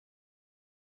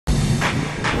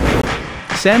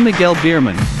San Miguel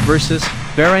Beermen versus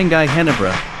Barangay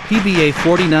Ginebra, PBA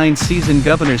 49 Season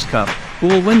Governors Cup. Who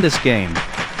will win this game?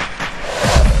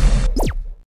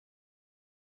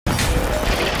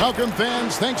 Welcome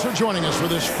fans, thanks for joining us for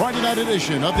this Friday night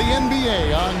edition of the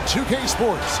NBA on 2K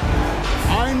Sports.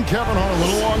 I'm Kevin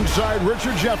Harlan alongside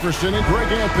Richard Jefferson and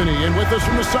Greg Anthony, and with us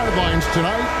from the sidelines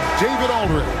tonight, David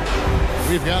Aldridge.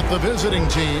 We've got the visiting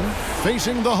team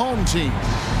facing the home team.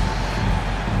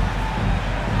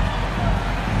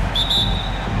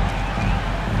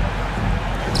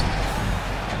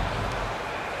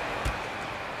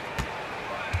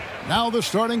 Now the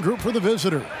starting group for the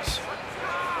visitors.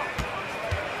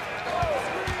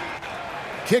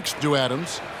 Kicks to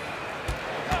Adams.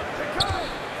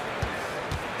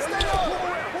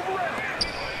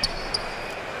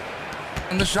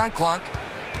 And the shot clock.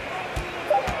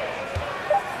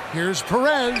 Here's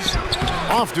Perez.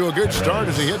 Off to a good start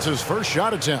as he hits his first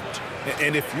shot attempt.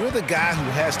 And if you're the guy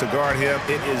who has to guard him,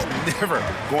 it is never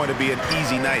going to be an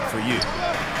easy night for you.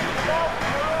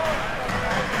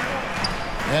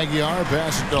 Aguiar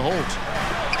passes to Holt.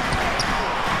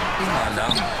 Come on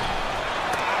now.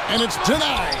 And it's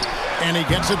denied. And he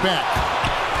gets it back.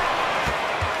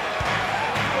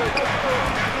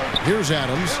 Here's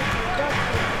Adams.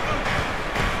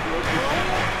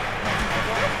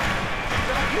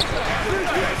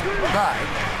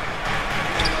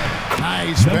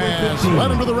 Nice pass.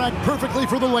 Led him to the rack perfectly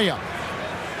for the layup.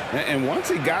 And once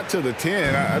he got to the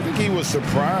 10, I think he was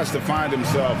surprised to find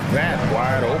himself that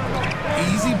wide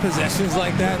open. Easy possessions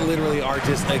like that literally are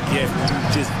just a gift. You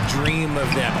just dream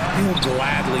of them. He'll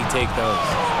gladly take those.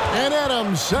 And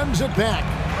Adams sends it back.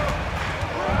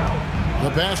 The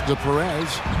pass to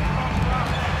Perez.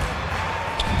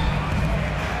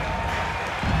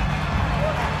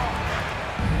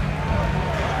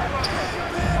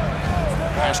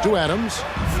 Pass to Adams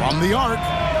from the arc.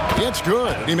 It's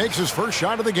good. He makes his first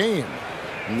shot of the game.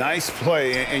 Nice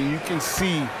play, and you can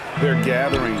see they're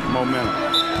gathering momentum.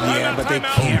 Yeah, but they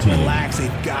can't relax.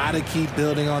 They've got to keep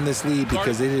building on this lead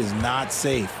because it is not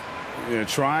safe. They're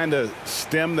trying to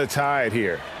stem the tide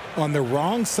here. On the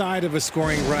wrong side of a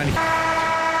scoring run.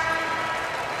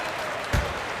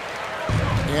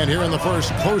 And here in the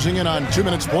first, closing in on 2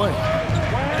 minutes play.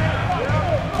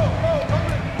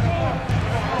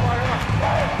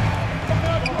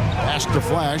 Pass to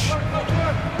Flash.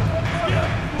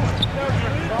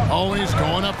 Always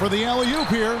going up for the alley-oop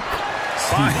here.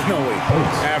 Finally,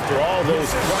 after all those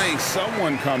playing,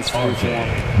 someone comes through for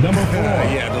him. Number 4.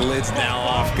 Yeah, the lid's now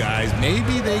off, guys.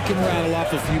 Maybe they can rattle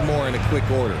off a few more in a quick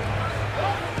order.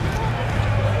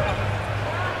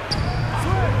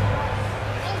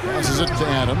 Passes it to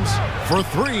Adams for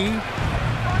 3.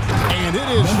 And it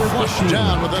is flushed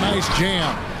down with a nice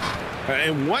jam.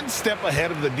 And one step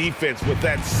ahead of the defense with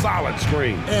that solid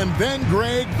screen. And then,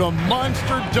 Greg, the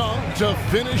monster dunk to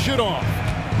finish it off.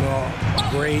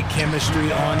 Well, great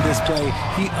chemistry on display.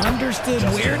 He understood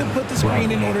where to put the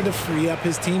screen in order to free up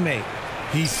his teammate.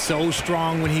 He's so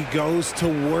strong when he goes to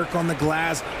work on the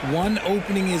glass. One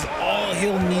opening is all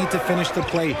he'll need to finish the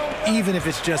play, even if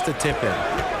it's just a tip-in.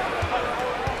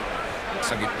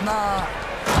 Sa gitna.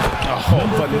 Oh,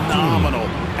 phenomenal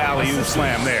alley-oop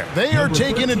slam there. They are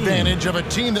taking advantage of a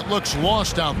team that looks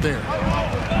lost out there.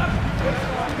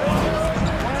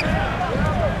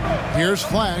 Here's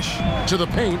Flash to the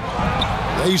paint.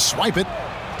 They swipe it.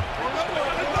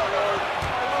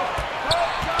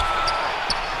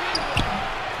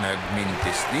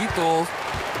 Nagmintis dito.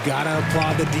 Gotta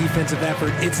applaud the defensive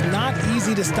effort. It's not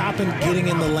easy to stop him getting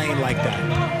in the lane like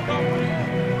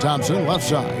that. Thompson, left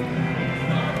side.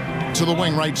 To the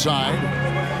wing right side.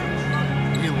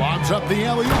 He lobs up the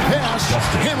alley-oop pass.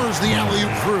 Hammers the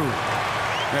alley-oop through.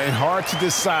 And hard to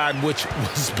decide which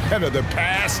was better, the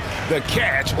pass, the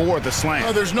catch, or the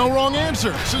slam. There's no wrong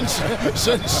answer.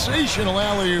 Sensational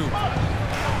alley-oop.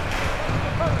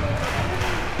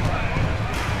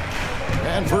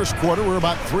 And first quarter, we're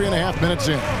about 3.5 minutes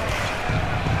in.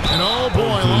 And oh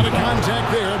boy, a lot of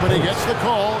contact there, but he gets the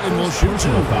call and will shoot 2.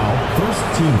 First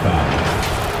team foul.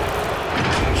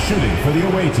 Shooting for the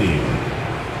away team.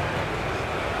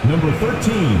 Number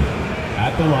 13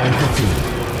 at the line for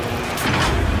 2.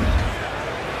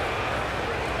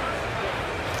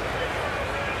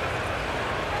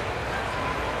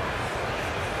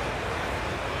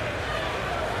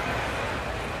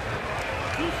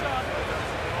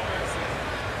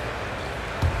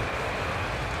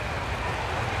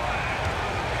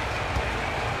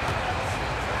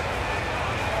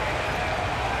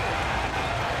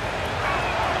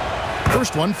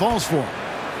 First one falls for him.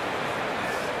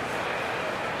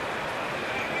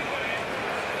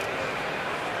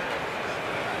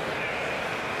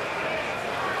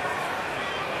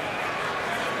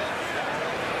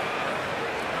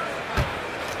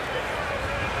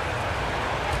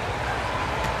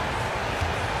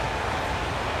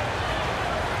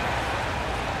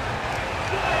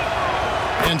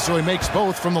 And so he makes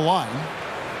both from the line.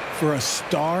 For a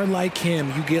star like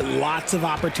him, you get lots of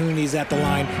opportunities at the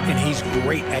line, and he's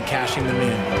great at cashing them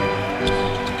in.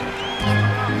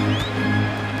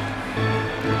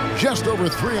 Just over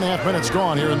 3.5 minutes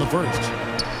gone here in the first.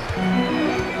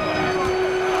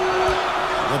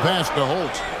 The pass to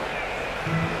Holt.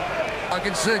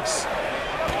 Pocket 6.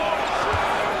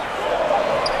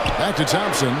 Back to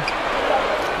Thompson.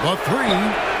 The 3.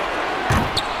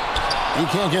 He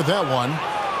can't get that one.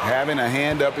 Having a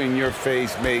hand up in your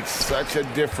face makes such a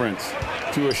difference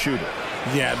to a shooter.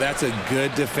 Yeah, that's a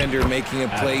good defender making a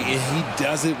play, and he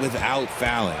does it without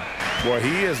fouling. Boy,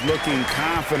 he is looking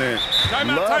confident.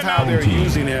 Love how they're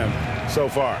using him so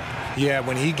far. Yeah,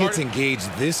 when he gets engaged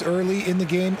this early in the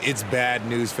game, it's bad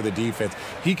news for the defense.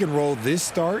 He can roll this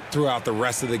start throughout the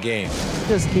rest of the game.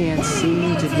 Just can't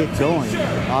seem to get going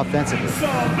offensively.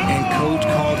 And coach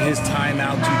called his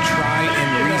timeout to try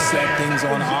and reset things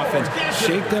on offense,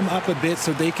 shake them up a bit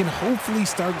so they can hopefully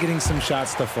start getting some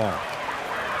shots to fall.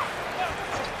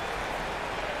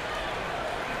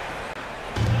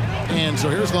 And so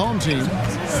here's the home team.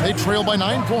 They trail by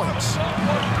 9 points.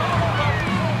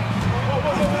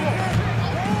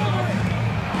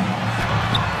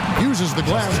 Uses the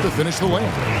glass to finish the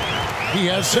layup. He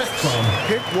has 6.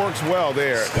 Pick works well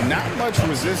there. Not much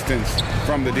resistance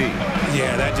from the D.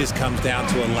 Yeah, that just comes down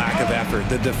to a lack of effort.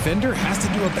 The defender has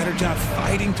to do a better job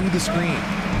fighting through the screen.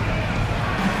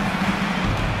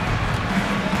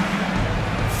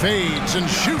 Fades and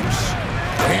shoots.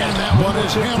 And that one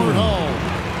is hammered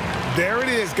home. There it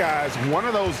is, guys. One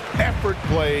of those effort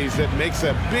plays that makes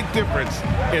a big difference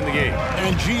in the game.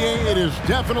 And GA, it is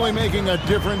definitely making a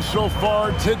difference so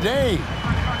far today.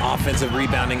 Offensive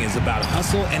rebounding is about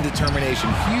hustle and determination.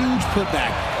 Huge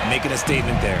putback, making a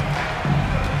statement there.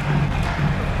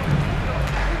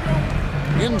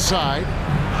 Inside.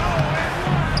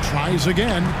 Tries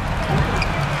again.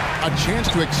 A chance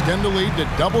to extend the lead to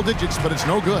double digits, but it's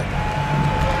no good.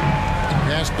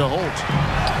 Pass to Holt.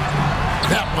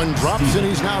 That one drops, and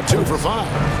he's now 2 for 5.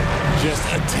 Just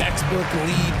a textbook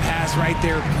lead pass right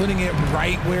there, putting it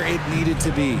right where it needed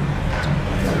to be.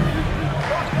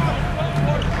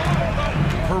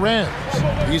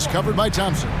 Perez. He's covered by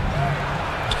Thompson.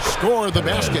 Score the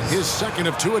basket, his second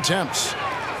of 2 attempts.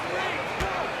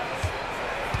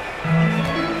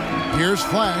 Here's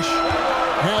Flash.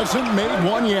 Hasn't made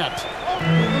one yet.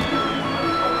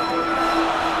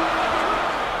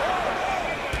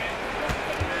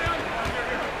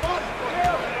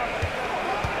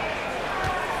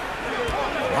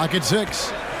 Pocket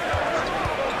 6.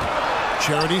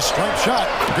 Charity stripe shot.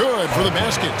 Good for the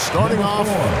basket. Starting off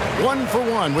 1 for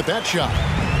 1 with that shot.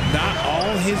 Not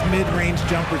all his mid-range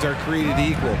jumpers are created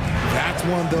equal. That's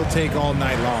one they'll take all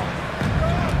night long.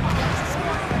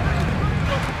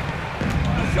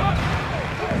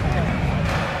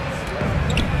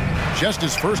 Just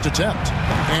his first attempt.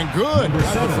 And good.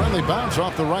 Got a friendly bounce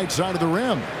off the right side of the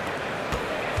rim.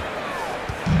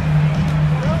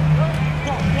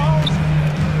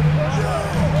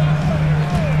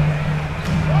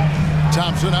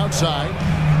 Thompson outside.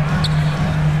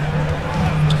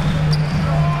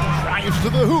 Drives to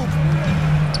the hoop.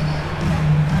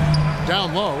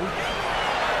 Down low.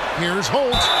 Here's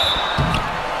Holt.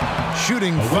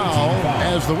 Shooting foul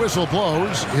as the whistle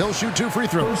blows. He'll shoot 2 free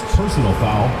throws. First personal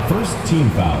foul, first team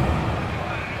foul.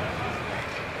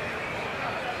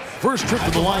 First trip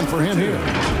to the line for him here.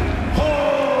 Holt!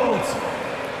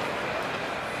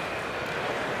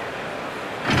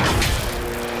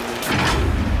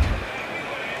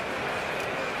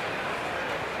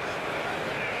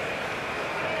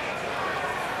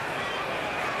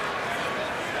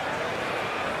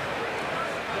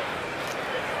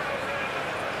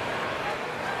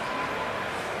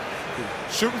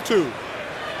 Shooting 2.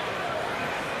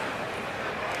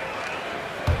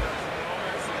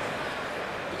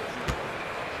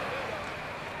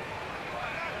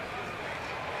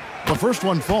 The first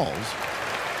one falls.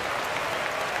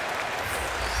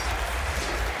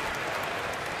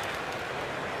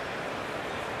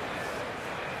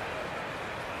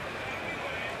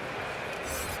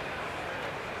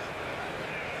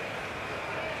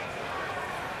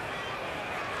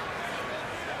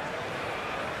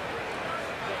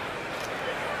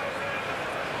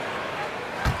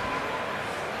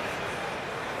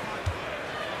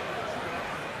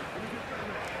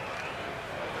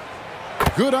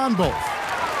 Good on both.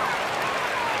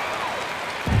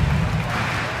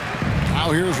 Now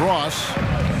here's Ross.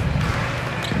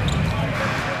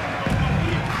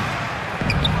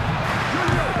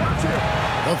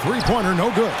 The three-pointer, no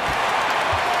good.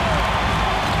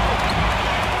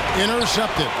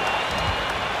 Intercepted.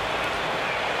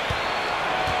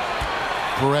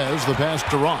 Perez, the pass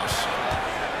to Ross.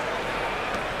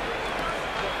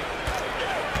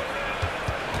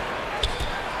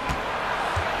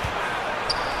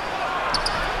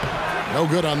 No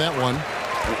good on that one.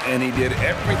 And he did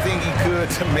everything he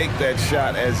could to make that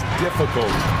shot as difficult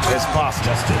as possible.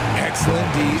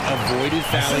 Excellent D, avoided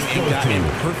fouling and got in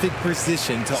perfect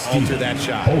position to alter that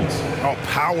shot. Oh,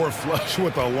 power flush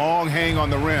with a long hang on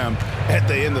the rim at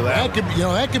the end of that.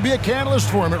 That could be a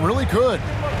catalyst for him. It really could.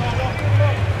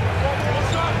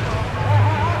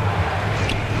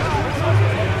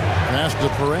 Pass to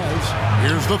Perez.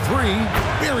 Here's the three.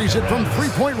 Buries it from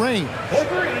three-point range.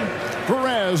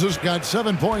 Perez has got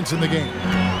 7 points in the game.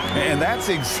 And that's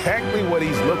exactly what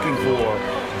he's looking for,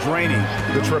 draining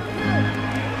the triple.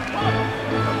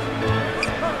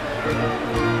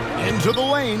 Into the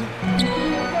lane.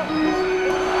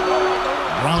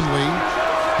 Brownlee.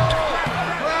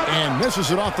 And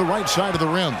misses it off the right side of the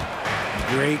rim.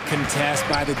 Great contest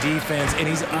by the defense, and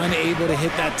he's unable to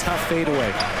hit that tough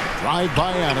fadeaway. Drive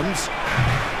by Adams.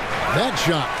 That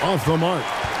shot off the mark.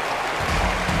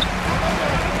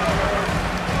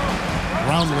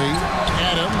 Brownlee,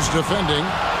 Adams defending,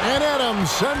 and Adams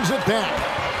sends it back.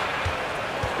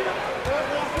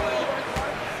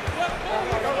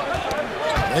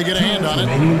 They get a hand on it.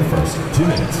 Remaining in the first 2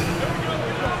 minutes.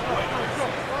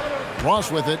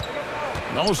 Ross with it.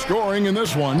 No scoring in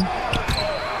this one.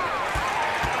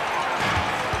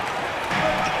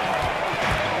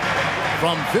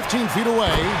 From 15 feet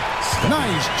away.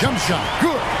 Nice jump shot.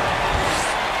 Good.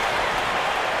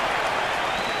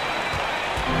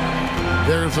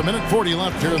 There's a minute 40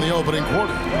 left here in the opening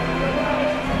quarter.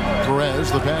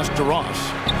 Perez, the pass to Ross.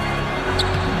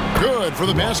 Good for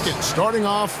the basket. Starting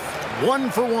off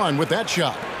 1 for 1 with that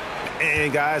shot.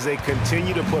 And guys, they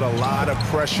continue to put a lot of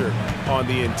pressure on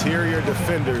the interior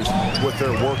defenders with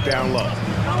their work down low.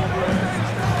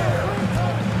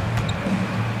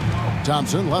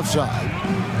 Thompson, left side.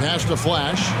 Pass to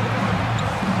Flash.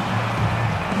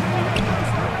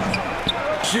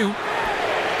 Shoot.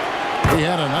 He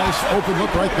had a nice open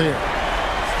look right there.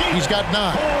 He's got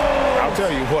 9. I'll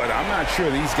tell you what, I'm not sure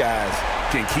these guys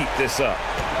can keep this up.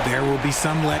 There will be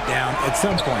some letdown at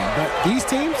some point, but these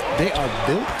teams, they are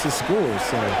built to score,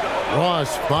 so.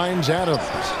 Ross finds Adams.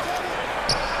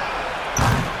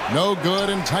 No good,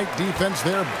 and tight defense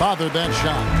there bothered that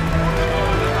shot.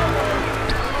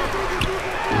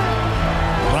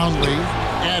 Brownlee,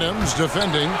 Adams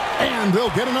defending, and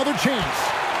they'll get another chance.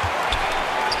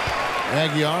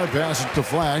 Aguiar passes to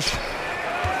Flash.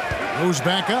 Goes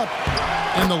back up.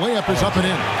 And the layup is up and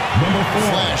in.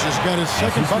 Flash has got his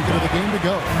second bucket of the game to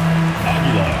go.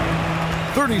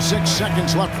 36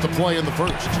 seconds left to play in the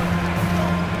first.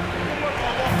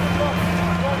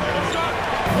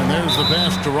 And there's the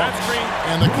pass to Ross.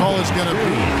 And the call is going to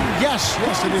be, yes,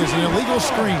 it is, an illegal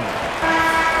screen.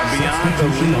 Beyond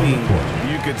the leading,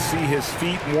 you could see his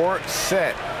feet weren't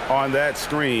set on that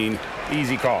screen.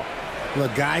 Easy call.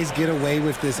 Look, guys get away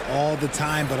with this all the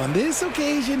time, but on this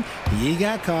occasion, he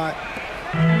got caught.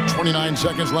 29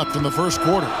 seconds left in the first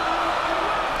quarter.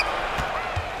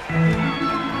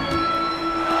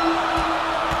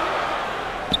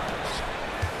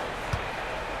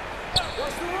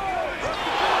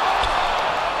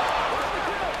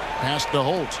 Pass to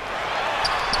Holt.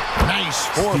 Nice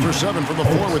 4 for 7 from the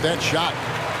floor with that shot.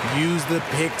 Used the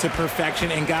pick to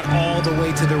perfection and got all the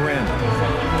way to the rim.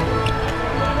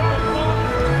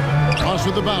 Ross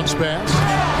with the bounce pass.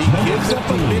 He gives up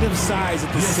a bit of size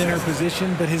at the center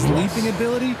position, but his leaping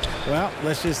ability, well,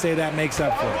 let's just say that makes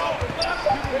up for it.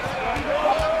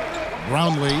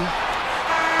 Brownlee.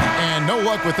 And no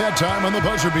luck with that time on the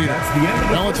buzzer beater.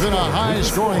 Well, it's been a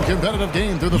high-scoring competitive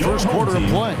game through the first quarter of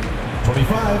play.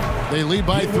 25. They lead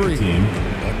by 3.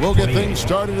 And we'll get things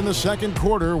started in the second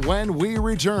quarter when we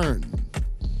return.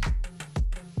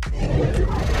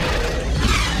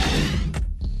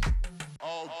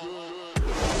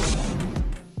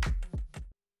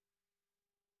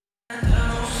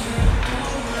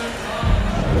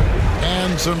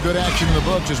 Some good action in the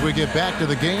books as we get back to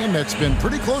the game that's been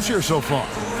pretty close here so far.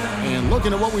 And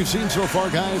looking at what we've seen so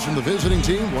far, guys, from the visiting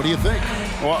team, what do you think?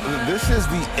 Well, this is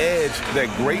the edge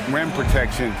that great rim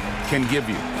protection can give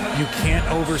you. You can't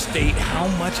overstate how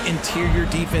much interior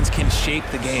defense can shape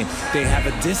the game. They have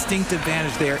a distinct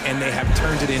advantage there, and they have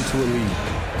turned it into a lead.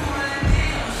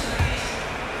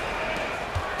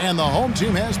 And the home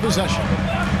team has possession.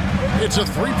 It's a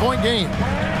 3-point game.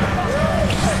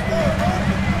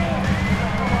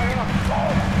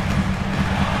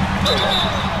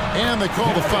 And they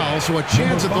call the foul, so a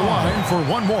chance at the line for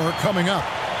one more coming up.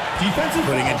 Defensive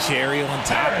putting a cherry on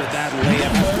top of that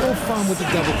layup. A little fun with the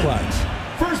double clutch.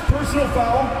 First personal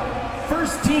foul,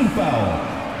 first team foul.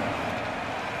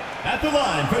 At the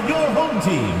line for your home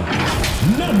team,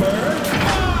 number 5.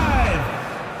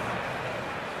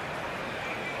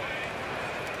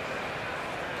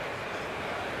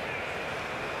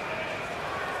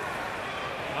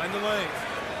 Mind the lane.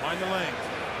 Mind the lane.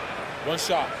 One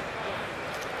shot.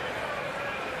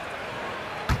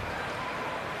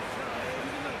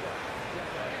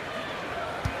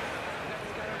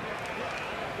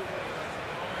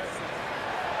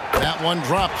 That one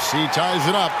drops. He ties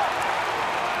it up.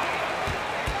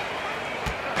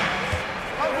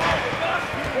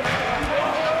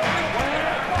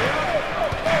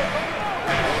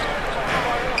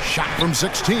 Shot from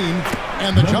 16,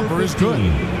 and the jumper is good.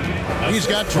 He's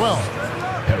got 12.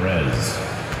 Perez.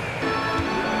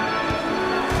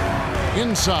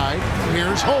 Inside,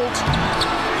 here's Holt.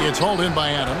 It's hauled in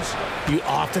by Adams. You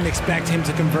often expect him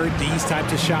to convert these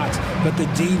types of shots, but the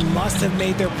D must have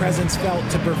made their presence felt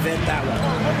to prevent that one.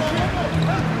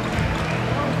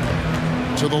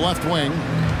 To the left wing.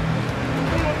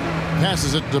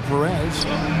 Passes it to Perez.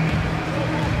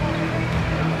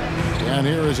 And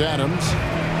here is Adams.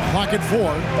 Clock at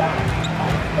 4.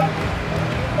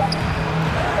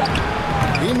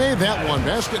 He made that one.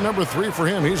 Basket number 3 for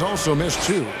him. He's also missed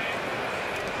 2.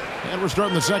 And we're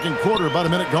starting the second quarter. About a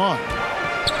minute gone.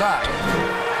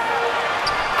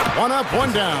 One up,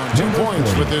 one down. 2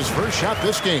 points with his first shot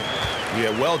this game.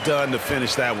 Yeah, well done to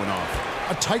finish that one off.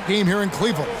 A tight game here in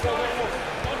Cleveland.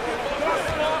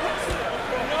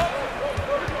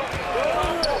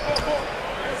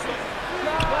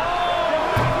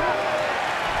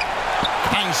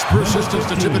 Nice persistence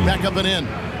to tip it back up and in.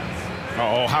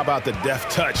 Oh, how about the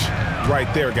deft touch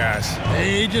right there, guys?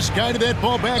 He just guided that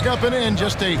ball back up and in.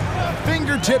 Just a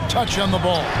fingertip touch on the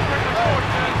ball.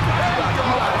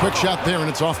 Quick shot there, and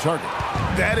it's off target.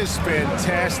 That is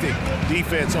fantastic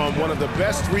defense on one of the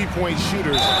best three-point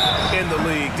shooters in the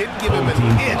league. Didn't give him an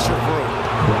inch of room.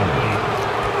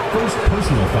 First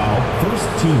personal foul, first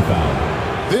team foul.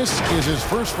 This is his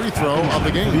first free throw of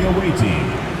the game. The away team,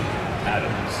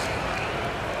 Adams.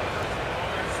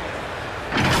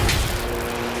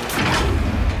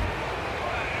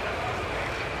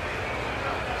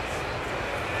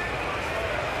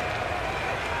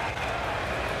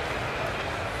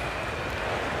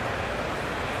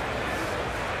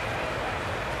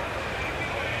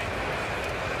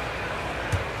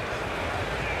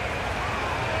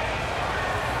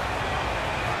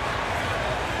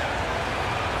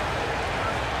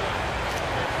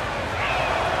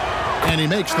 And he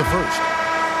makes the first.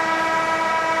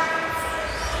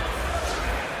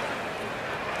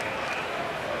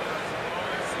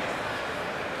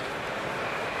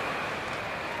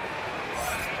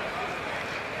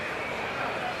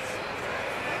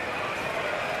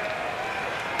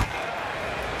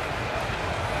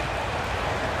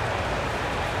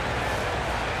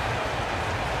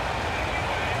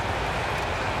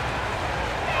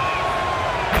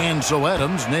 And so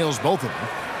Adams nails both of them.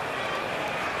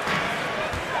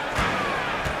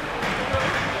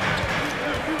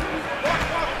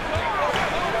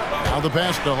 Now the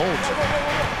pass to Holt.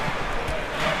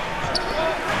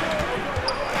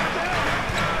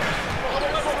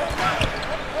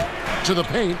 To the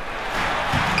paint.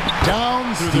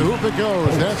 Down through the hoop it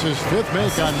goes. That's his 5th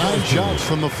make on 9 shots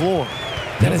from the floor.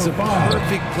 That is a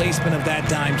perfect placement of that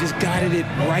dime. Just guided it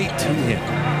right to him.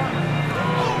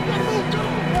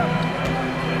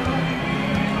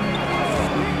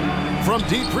 From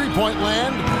deep three-point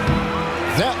land,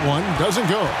 that one doesn't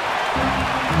go.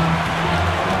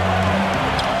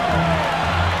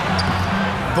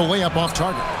 The layup off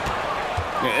target.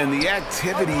 And the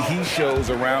activity he shows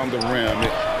around the rim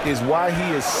is why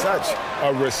he is such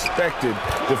a respected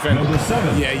defender. Number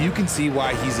 7. Yeah, you can see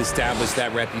why he's established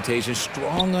that reputation.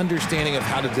 Strong understanding of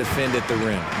how to defend at the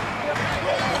rim.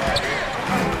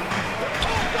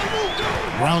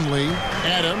 Brownlee,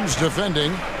 Adams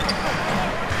defending.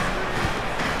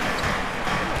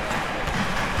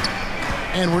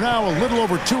 And we're now a little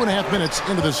over 2.5 minutes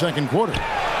into the second quarter.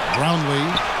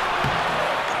 Brownlee.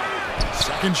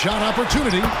 Second shot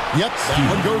opportunity. Yep,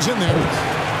 that one goes in there.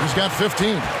 He's got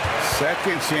 15.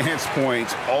 Second chance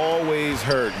points always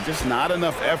hurt. Just not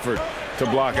enough effort to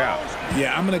block out.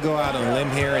 Yeah, I'm going to go out on a limb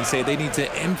here and say they need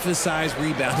to emphasize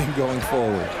rebounding going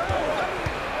forward.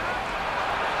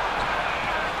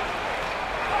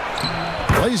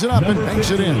 Plays it up and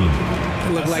banks it in.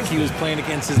 It looked like he was playing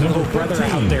against his little brother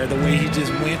out there, the way he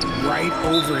just went right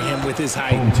over him with his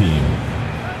height. Home team.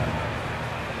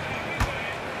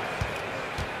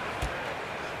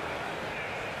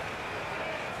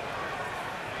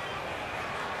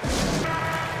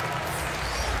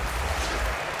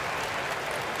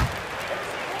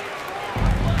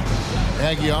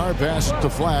 Aguiar pass to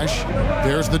Flash.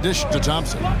 There's the dish to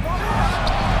Thompson.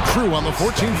 Crew on the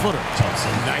 14-footer.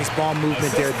 Nice ball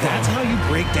movement there. That's how you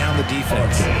break down the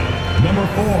defense. Number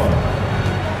 4.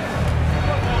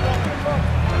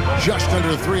 Just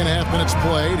under 3.5 minutes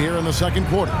played here in the second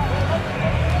quarter.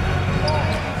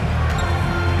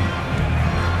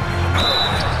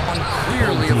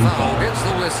 Clearly a foul. Hits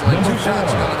the whistle. And 2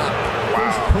 shots coming up.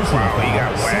 Wow, he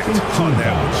got whacked on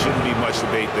that one. Shouldn't be much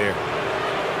debate there.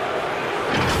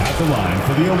 At the line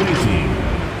for the away team,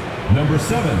 number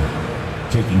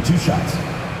 7, taking 2 shots.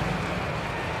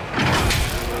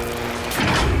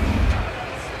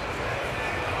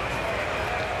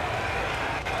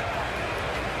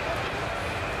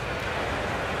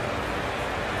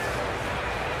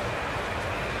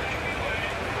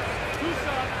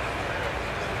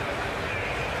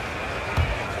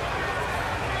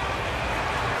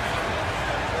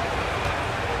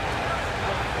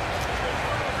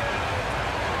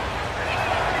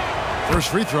 First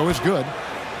free throw is good.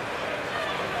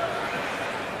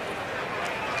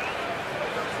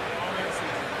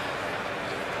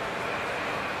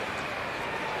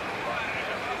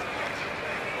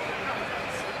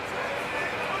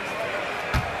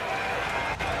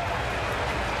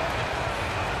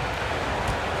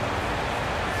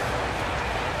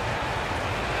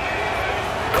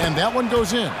 And that one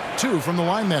goes in. 2 from the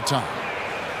line that time.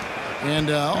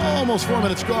 And almost 4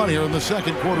 minutes gone here in the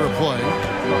second quarter of play.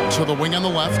 To the wing on the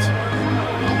left.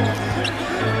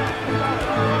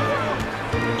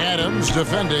 Adams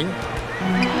defending.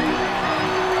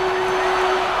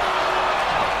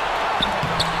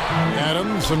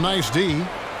 Adams, a nice D.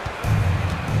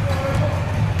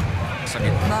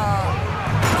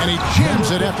 And he jams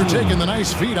it after taking the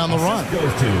nice feed on the run.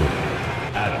 Goes to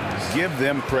Adams. Give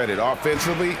them credit.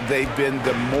 Offensively, they've been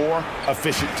the more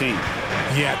efficient team.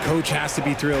 Yeah, coach has to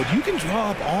be thrilled. You can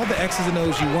draw up all the X's and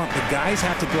O's you want, but guys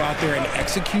have to go out there and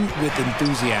execute with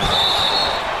enthusiasm.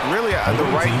 Really, the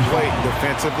right play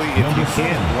defensively. If you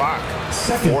can't block,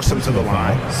 force them to the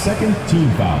line. Second team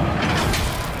foul.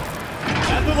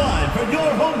 At the line for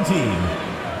your home team,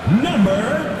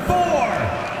 number 4.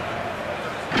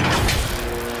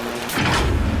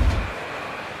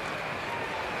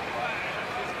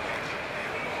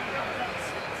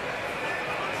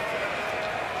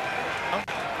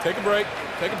 Take a break.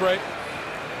 Take a break.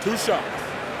 2 shots.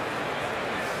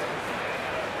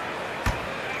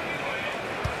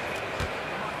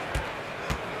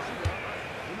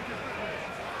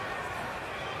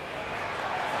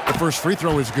 The first free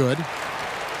throw is good.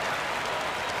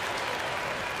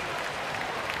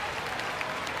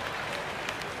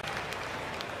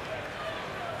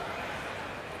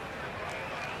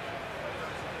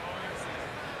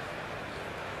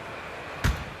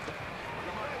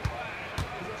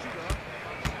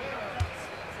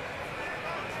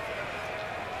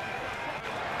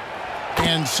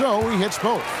 And so he hits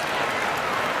both.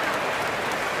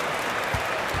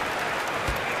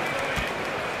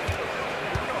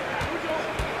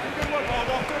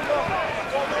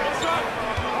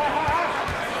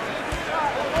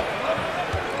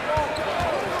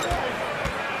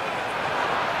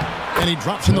 And he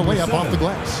drops in the layup off the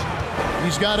glass.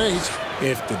 He's got 8.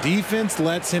 If the defense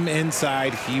lets him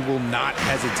inside, he will not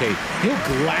hesitate. He'll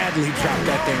gladly drop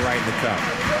that thing right in the cup.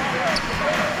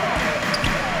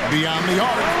 Beyond the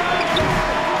arc.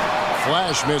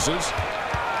 Flash misses.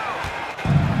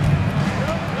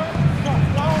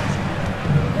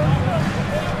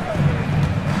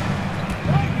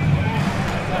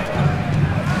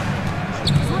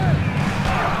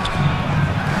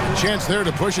 Chance there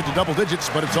to push it to double digits,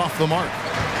 but it's off the mark.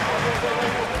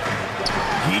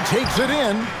 He takes it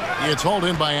in. It's hauled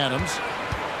in by Adams.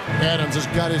 Adams has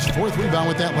got his 4th rebound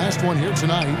with that last one here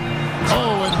tonight.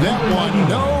 Oh, and that one,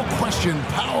 no question,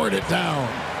 powered it down.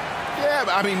 Yeah,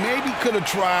 I mean, maybe could have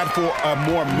tried for a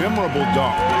more memorable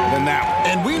dunk than that one.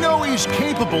 And we know he's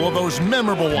capable of those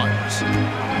memorable ones.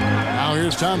 Now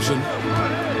here's Thompson.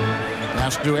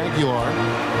 Pass to Aguilar.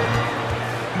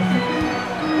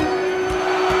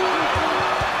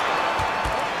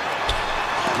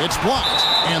 It's blocked,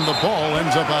 and the ball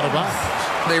ends up out of bounds.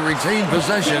 They retain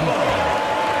possession.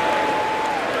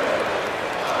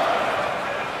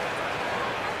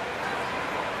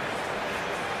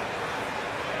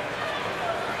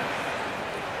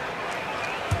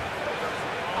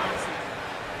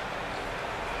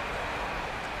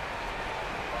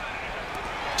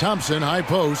 Thompson, high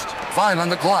post. 5 on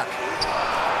the clock.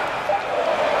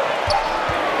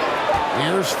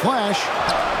 Here's Flash.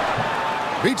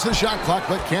 Beats the shot clock,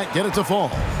 but can't get it to fall.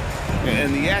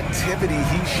 And the activity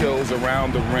he shows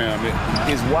around the rim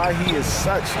is why he is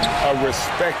such a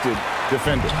respected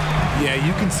defender. Yeah,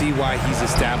 you can see why he's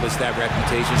established that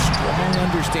reputation. Strong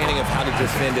understanding of how to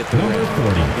defend at the rim.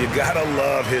 You gotta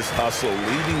love his hustle,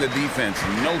 leaving the defense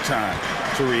no time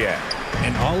to react.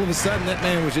 And all of a sudden, that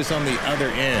man was just on the other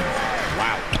end.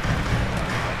 Wow.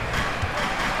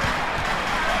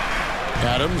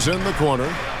 Adams in the corner.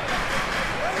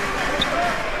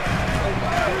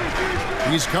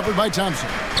 He's covered by Thompson.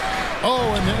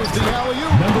 Oh, and there's the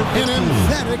alley-oop. An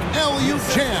emphatic alley-oop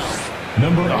jam.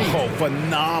 Oh,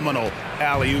 phenomenal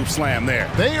alley-oop slam there.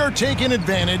 They are taking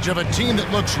advantage of a team that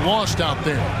looks lost out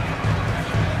there.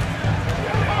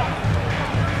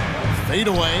 Fade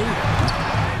away.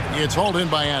 It's hauled in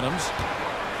by Adams.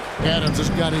 Adams has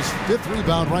got his 5th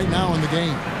rebound right now in the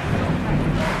game.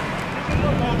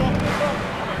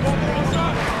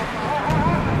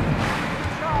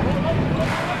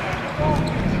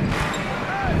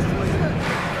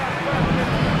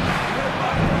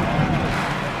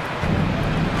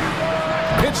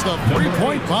 Hits the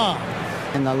three-point bomb.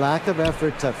 And the lack of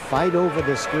effort to fight over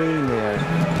the screen there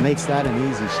makes that an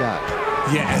easy shot.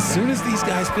 Yeah, as soon as these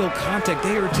guys feel contact,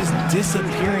 they are just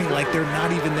disappearing like they're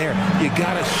not even there. You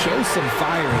gotta show some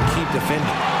fire and keep defending.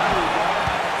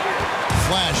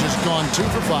 Flash has gone 2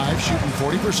 for 5, shooting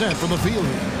 40% from the field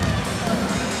here.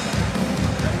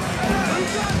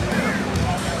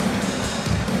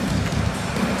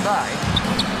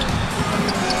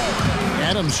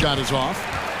 Adams' shot is off.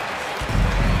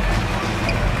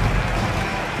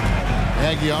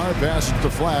 Aguiar passes to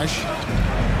Flash.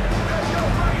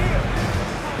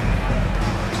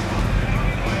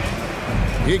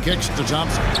 He kicks to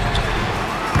Thompson.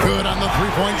 Good on the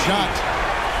three-point shot.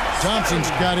 Thompson's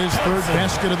got his 3rd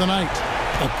basket of the night.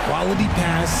 A quality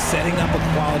pass, setting up a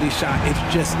quality shot.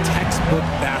 It's just textbook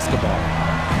basketball.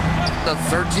 The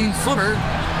 13-footer.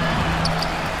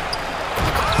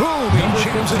 Boom! He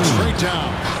jams it straight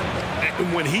down.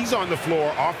 And when he's on the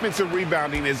floor, offensive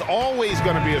rebounding is always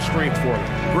going to be a strength for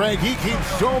them. Greg, he keeps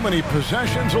so many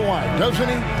possessions alive, doesn't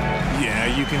he? Yeah,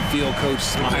 you can feel Coach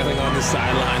smiling on the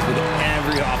sidelines with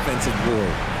every offensive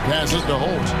board. Passes to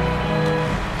Holt.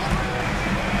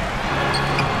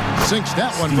 Sinks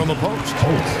that one from the post.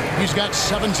 He's got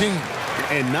 17.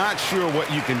 And not sure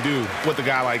what you can do with a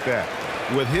guy like that.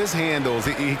 With his handles,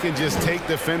 he can just take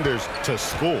defenders to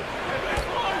school.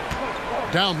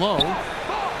 Down low.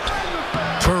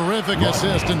 Terrific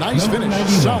assist. A nice finish.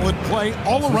 Solid play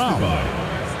all around.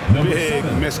 Big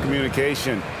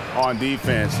miscommunication on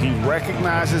defense. He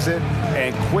recognizes it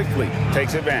and quickly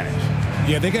takes advantage.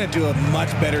 Yeah, they're going to do a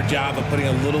much better job of putting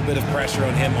a little bit of pressure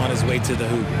on him on his way to the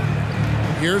hoop.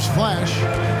 Here's Flash.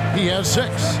 He has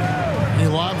 6. He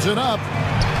lobs it up.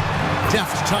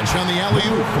 Deft touch on the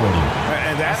alley-oop.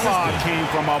 And that lob came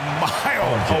from a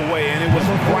mile away, and it was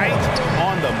right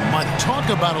on the money. Talk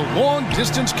about a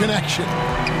long-distance connection.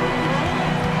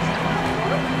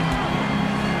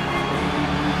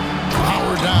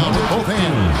 Power down with both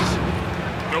hands.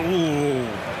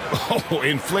 Oh,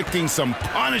 inflicting some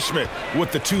punishment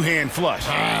with the two-hand flush.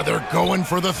 They're going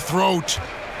for the throat.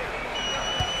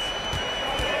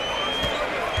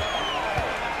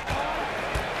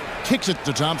 Kicks it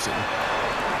to Thompson.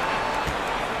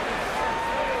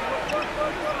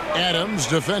 Adams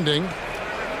defending.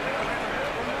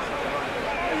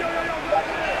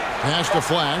 Pass to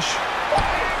Flash.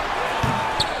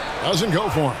 Doesn't go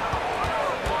for him.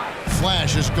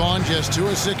 Flash has gone just 2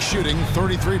 of 6 shooting,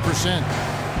 33%.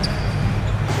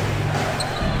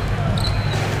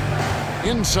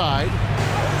 Inside.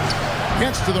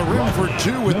 Gets to the rim for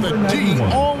 2 with the D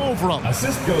all over him.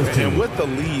 Assist goes to. And with the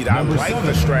lead, I like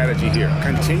the strategy here.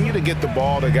 Continue to get the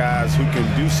ball to guys who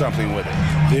can do something with it.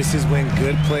 This is when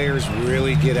good players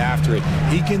really get after it.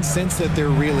 He can sense that they're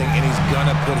reeling, and he's going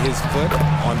to put his foot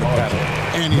on the pedal.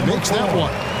 And he makes that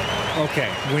one. Okay,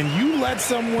 when you let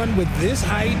someone with this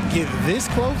height get this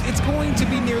close, it's going to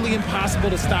be nearly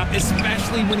impossible to stop,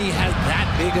 especially when he has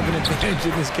that big of an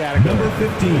advantage in this category. Number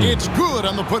 15. It's good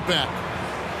on the putback.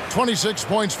 26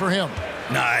 points for him.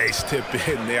 Nice tip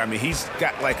in there. I mean, he's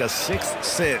got like a 6th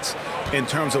sense in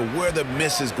terms of where the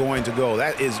miss is going to go.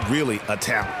 That is really a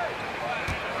talent.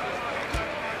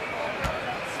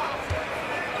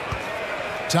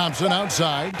 Thompson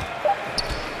outside.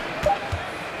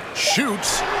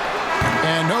 Shoots.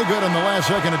 And no good on the last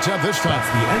second attempt this time.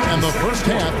 And the first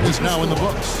half is now in the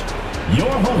books.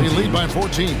 They lead by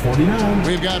 14. 49.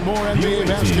 We've got more NBA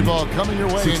basketball coming your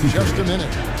way in just a minute.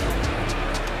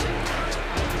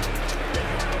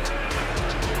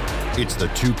 It's the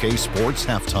 2K Sports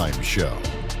Halftime Show.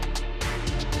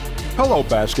 Hello,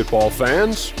 basketball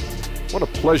fans. What a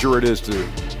pleasure it is to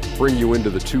bring you into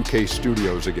the 2K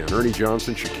studios again. Ernie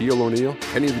Johnson, Shaquille O'Neal,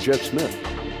 Kenny the Jet Smith.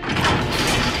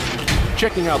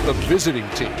 Checking out the visiting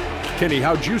team. Kenny,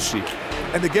 how'd you see it?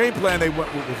 And the game plan they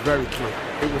went with was very clear.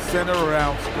 It was centered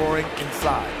around scoring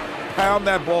inside. Pound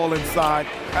that ball inside,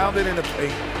 pound it in the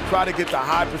paint, try to get the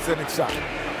high percentage shot.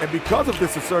 And because of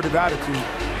this assertive attitude,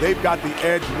 they've got the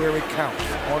edge where it counts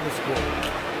on the score.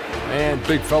 And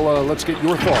big fella, let's get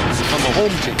your thoughts on the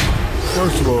home team.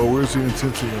 First of all, where's the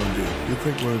intensity on D? You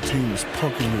think when a team is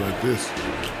punking you like this,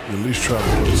 you at least try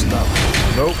to put a stop.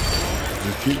 Nope.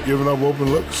 Just keep giving up open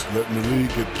looks, letting the lead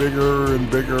get bigger and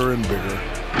bigger and bigger.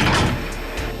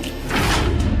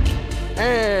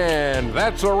 And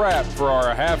that's a wrap for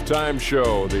our halftime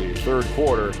show. The third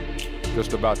quarter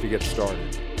just about to get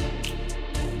started.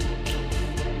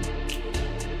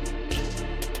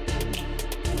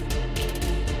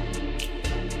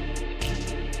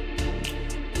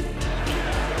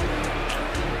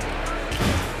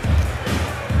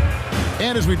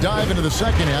 And as we dive into the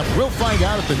second half, we'll find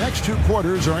out if the next two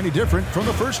quarters are any different from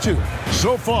the first two.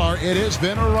 So far, it has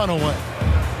been a runaway.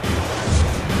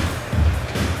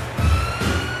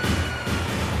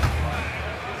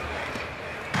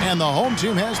 And the home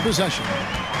team has possession.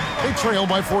 They trail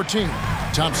by 14.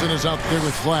 Thompson is out there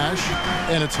with Flash,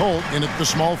 and it's Holt in at the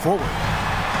small forward.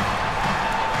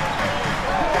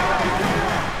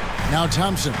 Now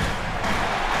Thompson.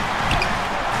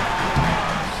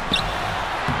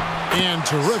 And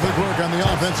terrific work on the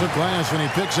offensive glass when he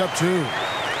picks up 2.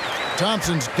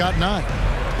 Thompson's got 9.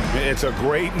 It's a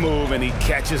great move, and he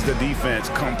catches the defense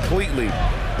completely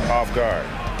off guard.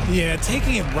 Yeah,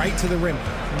 taking it right to the rim.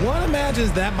 One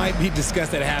imagines that might be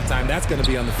discussed at halftime. That's going to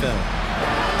be on the film.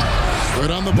 Good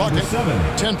on the bucket.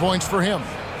 10 points for him.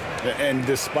 And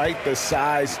despite the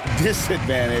size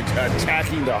disadvantage,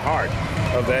 attacking the heart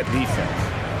of that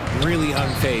defense. Really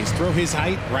unfazed. Throw his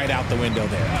height right out the window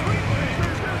there.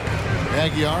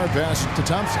 Aguiar pass to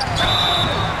Thompson.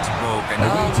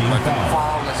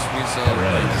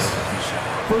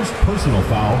 First personal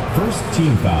foul, first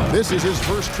team foul. This is his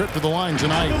first trip to the line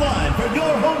tonight. At the line for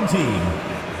your home team,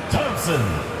 Thompson.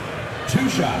 2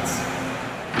 shots.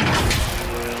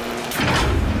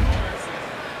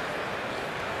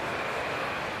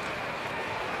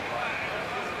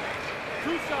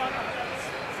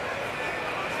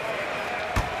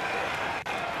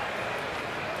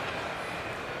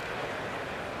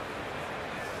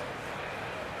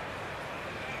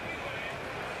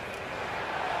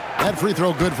 That free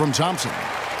throw good from Thompson.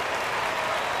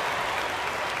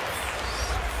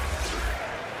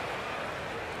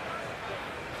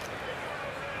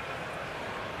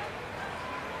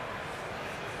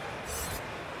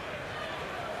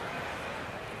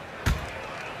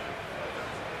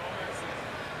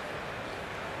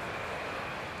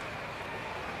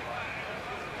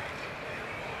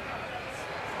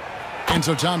 And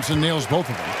so Thompson nails both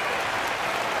of them.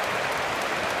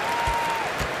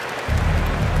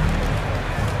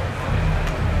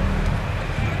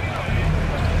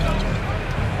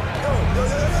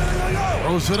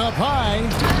 Throws it up high.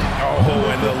 Oh,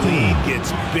 and the lead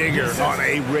gets bigger on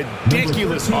a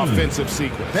ridiculous offensive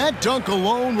sequence. That dunk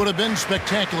alone would have been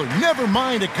spectacular. Never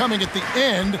mind it coming at the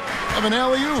end of an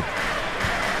alley-oop.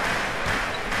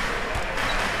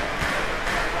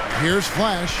 Here's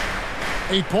Flash.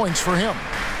 8 points for him.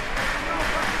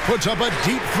 Puts up a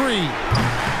deep 3.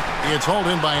 It's hauled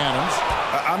in by Adams.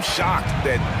 I'm shocked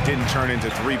that didn't turn into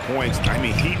 3 points. I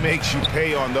mean, he makes you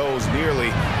pay on those nearly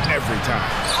every time.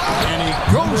 And he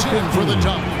goes in for the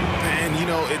dunk. And, you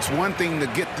know, it's one thing to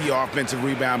get the offensive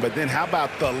rebound, but then how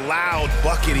about the loud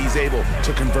bucket he's able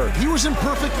to convert? He was in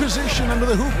perfect position under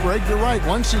the hoop, Greg. You're right.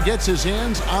 Once he gets his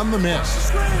hands on the miss.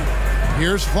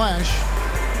 Here's Flash.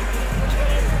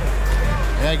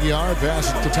 Aguiar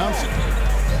passes to Thompson.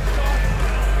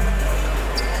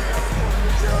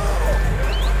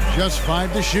 Just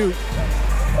 5 to shoot.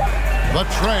 The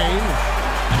tray.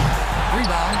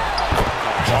 Rebound.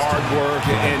 Hard work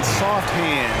and soft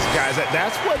hands, guys.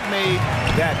 That's what made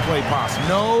that play possible.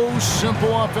 No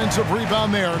simple offensive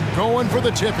rebound there. Going for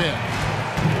the tip in.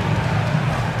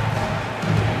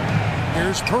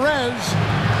 Here's Perez.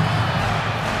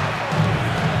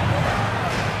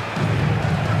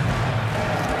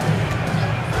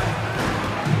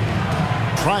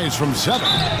 Tries from 7.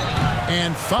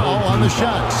 And foul on the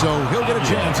shot, so he'll get a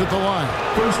chance at the line.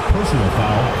 First personal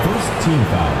foul, first team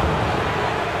foul.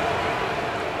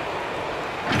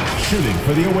 Shooting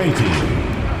for the away team.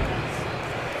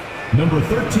 Number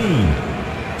 13,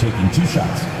 taking 2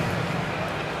 shots.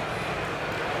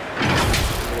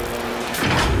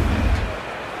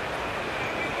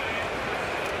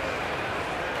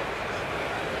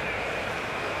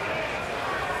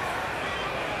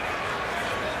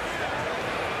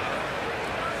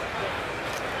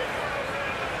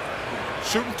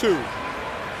 Shooting 2.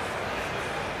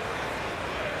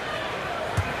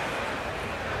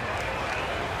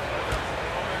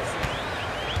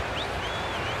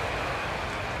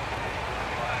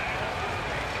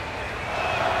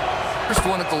 First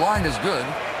one at the line is good.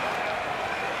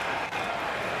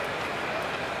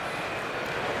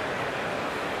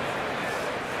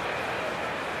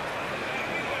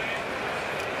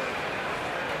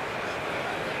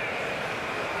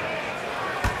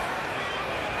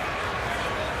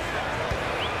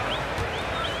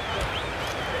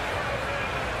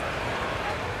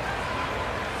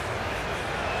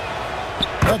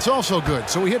 That's also good,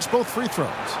 so he hits both free throws.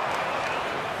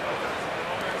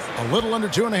 A little under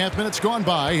 2.5 minutes gone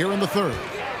by here in the third.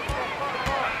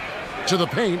 To the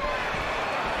paint.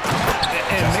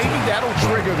 And maybe that'll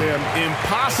trigger them.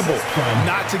 Impossible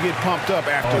not to get pumped up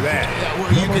after that. Yeah,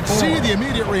 well, you can see the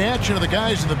immediate reaction of the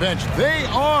guys on the bench. They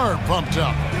are pumped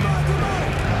up.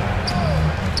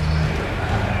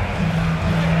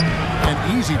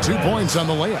 An easy 2 points on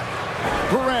the layup.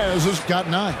 Perez has got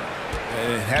 9.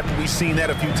 Haven't we seen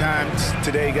that a few times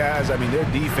today, guys? I mean, their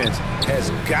defense has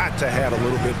got to have a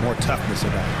little bit more toughness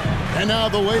about it. And now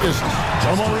the latest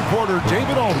from our reporter,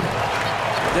 David Allman.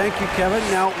 Thank you, Kevin.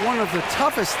 Now, one of the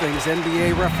toughest things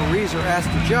NBA referees are asked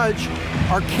to judge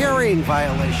are carrying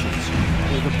violations,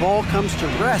 where the ball comes to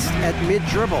rest at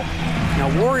mid-dribble. Now,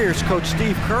 Warriors coach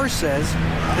Steve Kerr says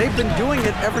they've been doing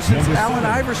it ever since Allen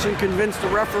Iverson convinced the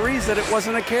referees that it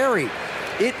wasn't a carry.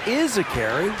 It is a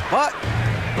carry, but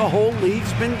the whole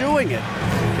league's been doing it.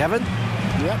 Kevin?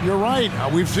 Yep, you're right.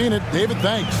 We've seen it. David,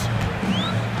 thanks.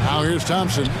 Now here's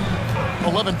Thompson.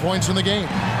 11 points in the game.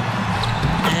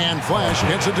 And Flash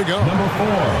gets it to go. Number 4.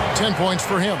 10 points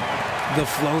for him. The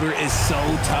floater is so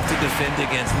tough to defend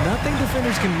against. Nothing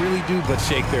defenders can really do but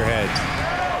shake their heads.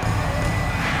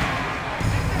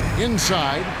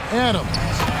 Inside, Adams.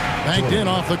 Banked in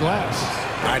off the glass.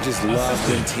 I just love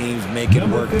when teams make it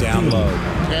work down low.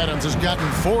 Adams has gotten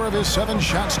 4 of his 7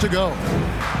 shots to go.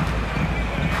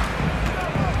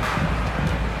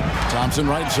 Thompson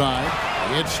right side.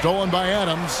 It's stolen by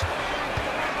Adams.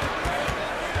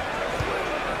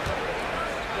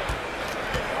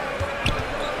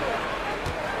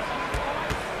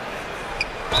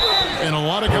 And a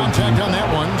lot of contact on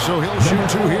that one, so he'll shoot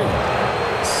 2 here.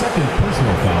 Second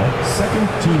personal foul, second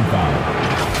team foul.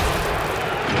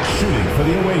 Shooting for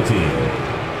the away team.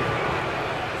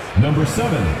 Number 7,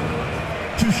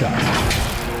 2 shots.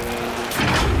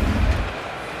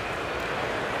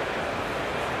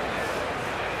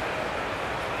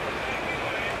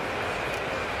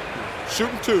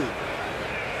 Shooting 2.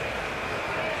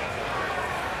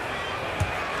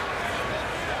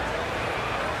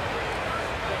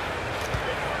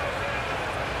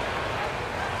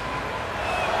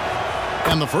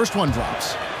 And the first one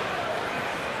drops.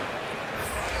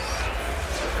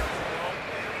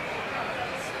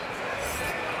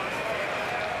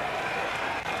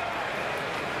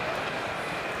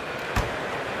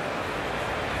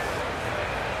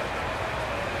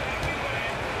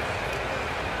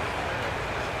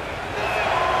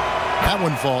 That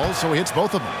one falls, so he hits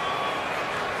both of them.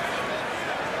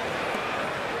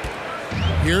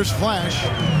 Here's Flash.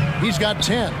 He's got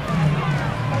 10.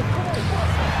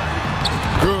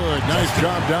 Good, nice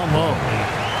job down low.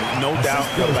 No doubt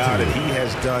about it. He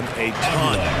has done a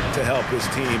ton to help his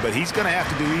team, but he's going to have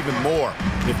to do even more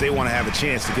if they want to have a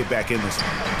chance to get back in this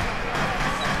one.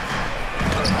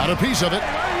 Got a piece of it.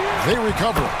 They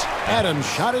recover it. Adams'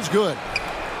 shot is good.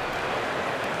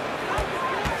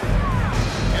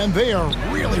 And they are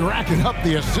really racking up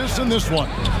the assists in this one.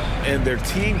 And their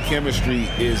team chemistry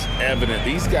is evident.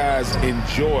 These guys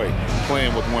enjoy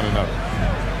playing with one another.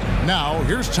 Now,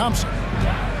 here's Thompson.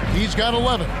 He's got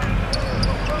 11.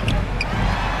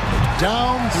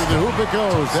 Down through the hoop it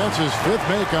goes. That's his 5th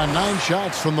make on 9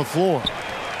 shots from the floor.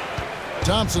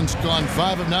 Thompson's gone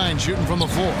 5 of 9 shooting from the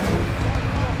floor.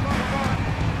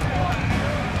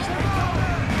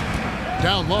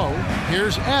 Down low,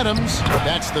 here's Adams.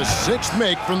 That's the 6th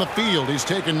make from the field. He's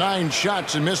taken 9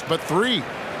 shots and missed but 3.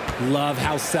 Love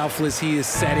how selfless he is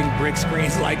setting brick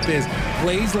screens like this.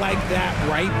 Plays like that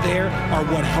right there are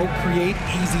what help create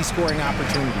easy scoring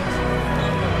opportunities.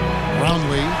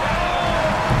 Brownlee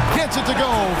gets it to go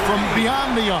from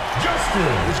beyond the arc.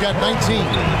 He's got 19.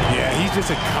 Yeah, he's just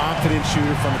a confident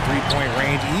shooter from the 3-point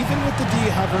range, even with the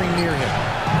D hovering near him.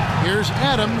 Here's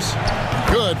Adams.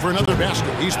 Good for another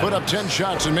basket. He's put up 10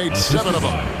 shots and made 7 of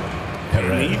them.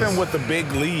 And even with the big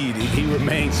lead, he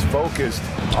remains focused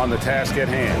on the task at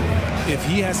hand. If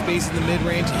he has space in the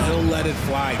mid-range, he'll let it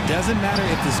fly. Doesn't matter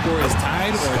if the score is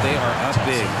tied or they are up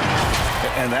big.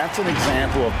 And that's an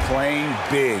example of playing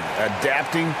big,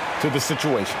 adapting to the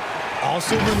situation.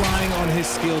 Also relying on his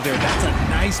skill there. That's a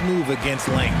nice move against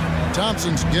length.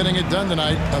 Thompson's getting it done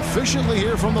tonight. Efficiently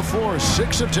here from the floor.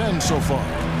 6 of 10 so far.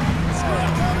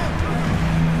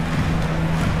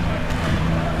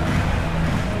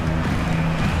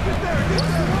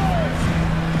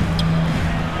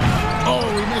 Oh,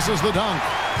 he misses the dunk.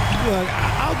 Look,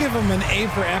 I'll give him an A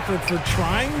for effort for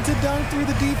trying to dunk through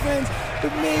the defense, but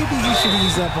maybe he should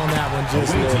ease up on that one just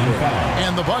a little bit.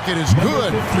 And the bucket is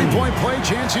good. 3-point play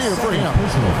chance here for him.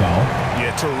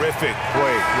 Yeah, terrific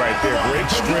play right there. Great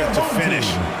strength to finish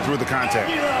through the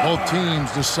contact. Both teams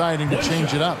deciding to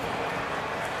change it up.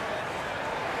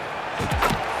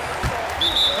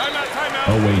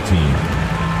 Timeout. Away team.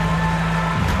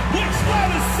 Which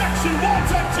latest section wants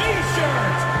a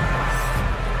T-shirt?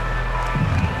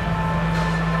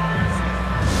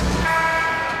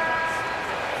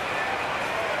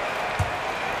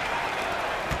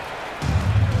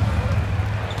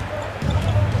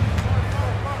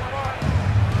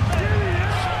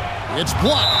 It's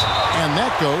blocked, and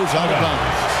that goes out of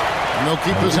bounds. And they'll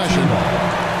keep possession.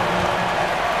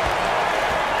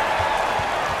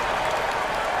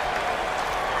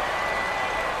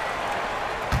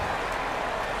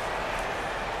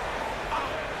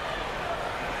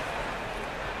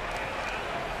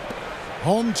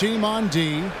 Home team on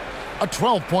D, a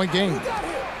 12-point game.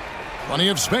 Plenty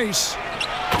of space.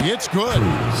 It's good.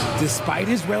 Despite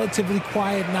his relatively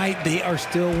quiet night, they are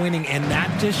still winning, and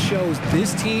that just shows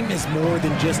this team is more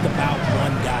than just about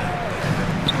one guy.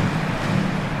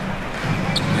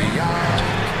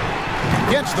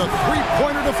 Gets the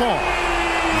three-pointer to fall.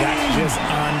 That's just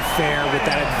unfair with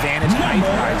that advantage height.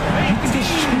 You can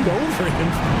just shoot over him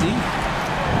from deep.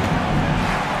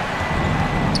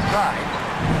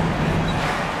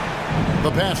 The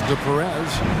pass to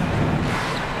Perez.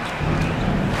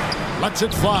 Lets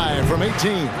it fly from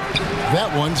 18.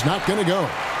 That one's not going to go.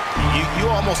 You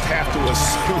almost have to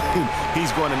assume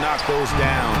he's going to knock those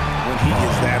down when he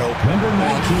is that open. Number 19.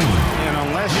 And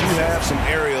unless you have some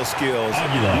aerial skills,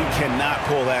 you cannot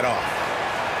pull that off.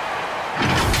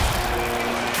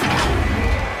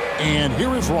 And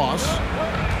here is Ross.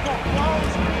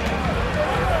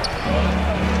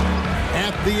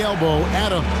 At the elbow,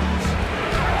 Adams.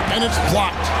 And it's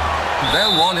blocked. That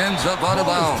one ends up out of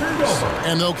bounds.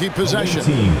 And they'll keep possession.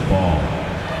 Team ball.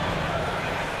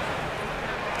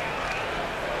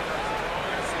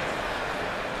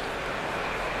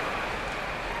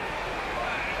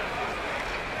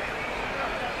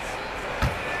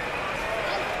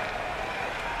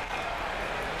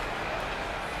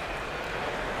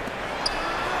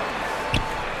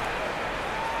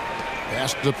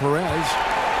 Pass to Perez.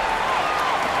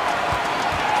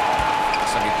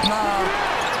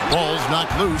 Ball's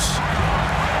knocked loose.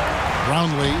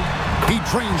 Brownlee, he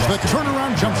drains the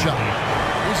turnaround jump shot.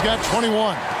 He's got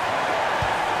 21.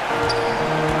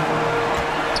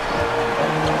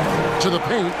 To the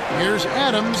paint, here's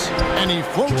Adams, and he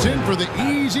floats in for the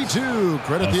easy two.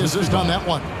 Credit the assist on that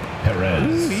one.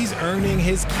 Perez. He's earning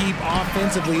his keep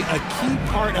offensively, a key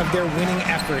part of their winning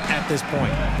effort at this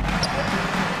point.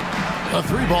 A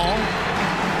three ball.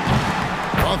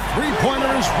 A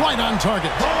three-pointer is right on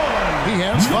target. He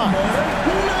has 5.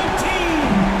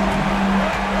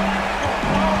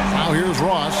 Now here's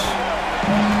Ross.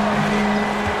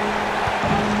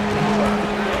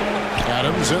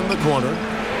 Adams in the corner.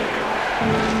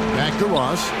 Back to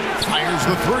Ross. Fires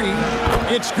the 3.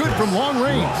 It's good from long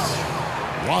range.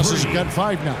 Ross has got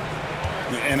 5 now.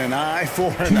 And an eye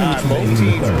for an eye. Both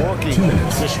teams working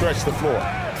to stretch the floor.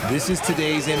 This is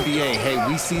today's NBA. Hey,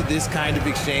 we see this kind of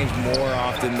exchange more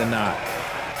often than not.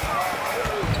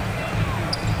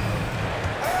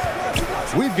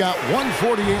 We've got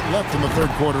 1:48 left in the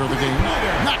third quarter of the game.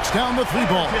 Knocks down the 3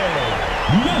 ball.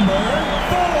 Number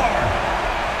 4.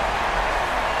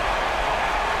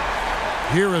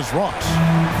 Here is Ross.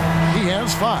 He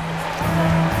has 5.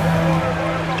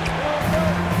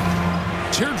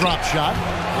 Teardrop shot.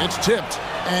 It's tipped,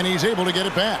 and he's able to get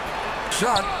it back.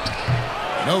 Shot.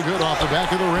 No good off the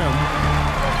back of the rim.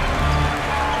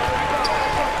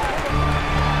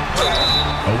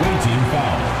 Away team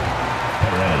foul.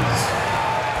 Perez.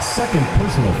 Second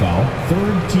personal foul.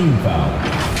 Third team foul.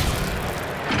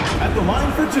 At the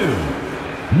line for 2.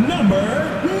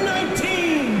 Number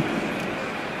 19.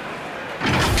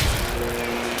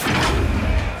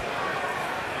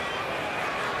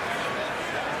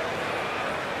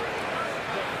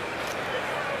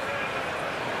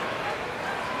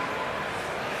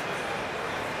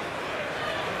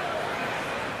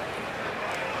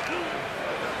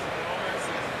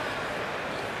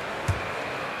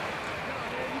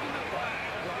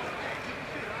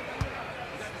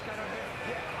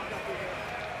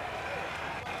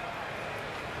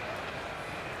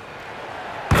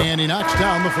 And he knocks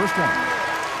down the first one.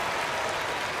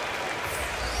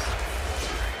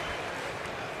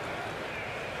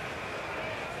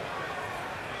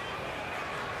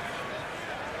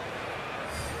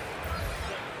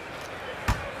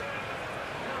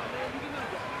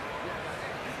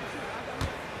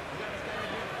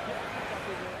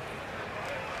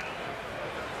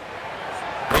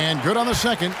 And good on the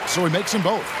second, so he makes them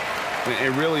both.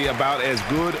 And really about as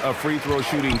good a free throw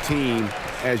shooting team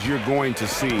as you're going to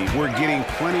see. We're getting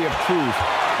plenty of proof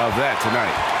of that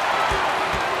tonight.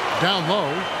 Down low.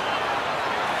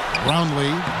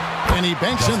 Brownlee, and he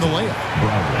banks in the layup.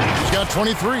 He's got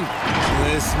 23.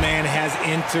 This man has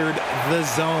entered the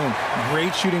zone.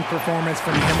 Great shooting performance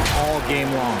from him all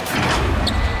game long.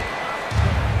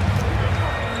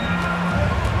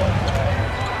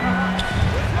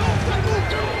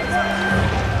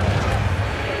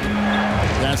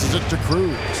 Passes it to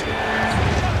Cruz.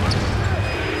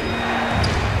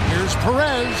 Here's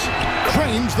Perez.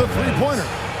 Cranes the three-pointer.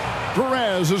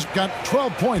 Perez has got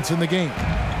 12 points in the game.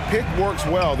 Pick works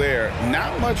well there.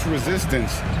 Not much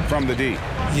resistance from the D.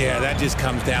 Yeah, that just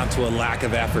comes down to a lack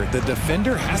of effort. The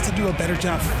defender has to do a better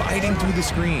job fighting through the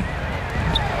screen.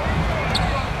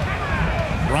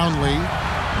 Brownlee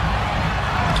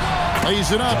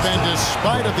lays it up, and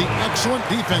despite of the excellent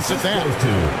defense at that.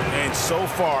 And so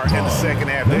far in the second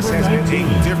half, this has been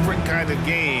a different kind of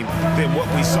game than what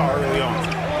we saw early on.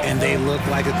 And they look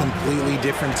like a completely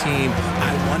different team.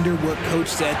 I wonder what coach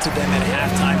said to them at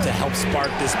halftime to help spark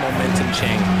this momentum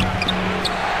change.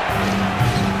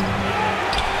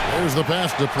 There's the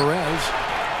pass to Perez.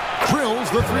 Drills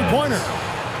the three-pointer.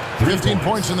 15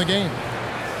 points in the game.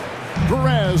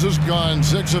 Perez has gone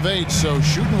 6 of 8, so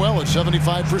shooting well at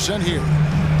 75% here.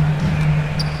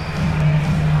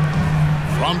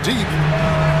 From deep,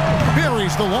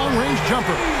 buries the long-range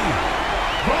jumper.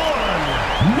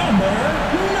 Number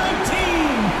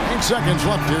 19. 8 seconds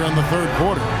left here in the third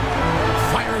quarter.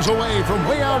 Fires away from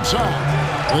way outside.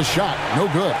 The shot, no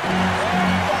good.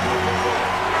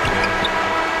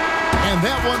 And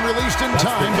that one released in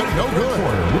time, but no good.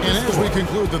 And as we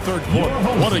conclude the third quarter,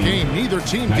 what a game. Neither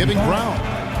team giving ground.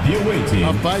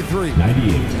 Up by 3.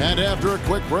 And after a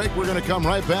quick break, we're going to come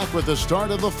right back with the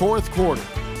start of the fourth quarter.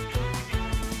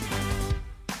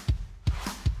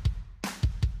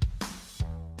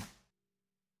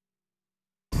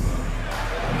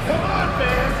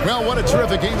 Well, what a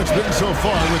terrific game it's been so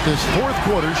far, with this fourth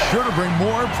quarter sure to bring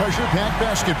more pressure-packed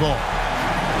basketball.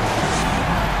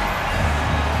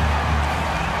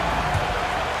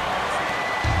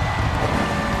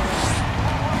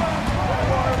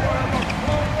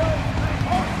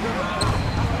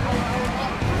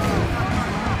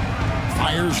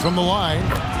 Fires from the line.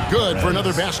 Good for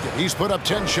another basket. He's put up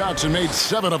 10 shots and made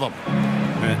 7 of them.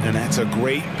 And that's a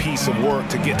great piece of work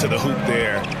to get to the hoop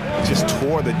there. Just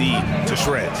tore the D to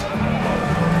shreds.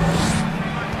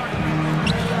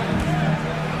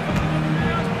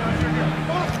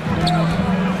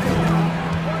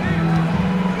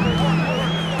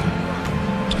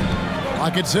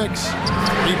 Clock at 6.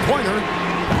 Three-pointer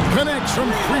connects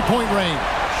from three-point range.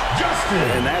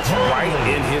 And that's right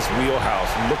in his wheelhouse,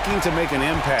 looking to make an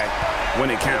impact when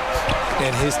it counts.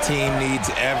 And his team needs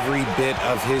every bit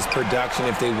of his production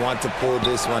if they want to pull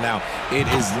this one out. It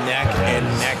is neck and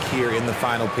neck here in the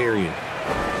final period.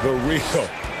 The real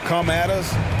come at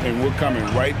us, and we're coming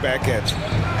right back at you.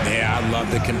 Yeah, I love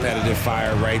the competitive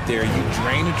fire right there. You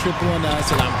drain a triple on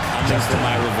us, and I'm coming for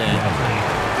my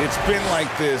revenge. It's been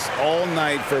like this all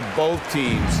night for both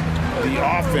teams. The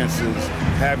offenses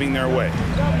having their way.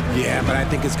 Yeah, but I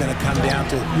think it's going to come down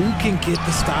to who can get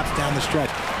the stops down the stretch,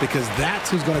 because that's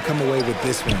who's going to come away with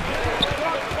this one.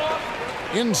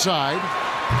 Inside.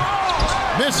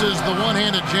 Misses the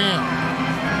one-handed jam.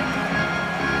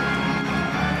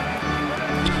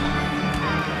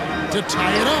 To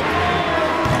tie it up.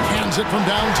 Hands it from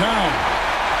downtown.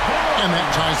 And that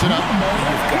ties it up.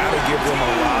 You've got to give them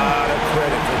a lot of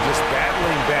credit for just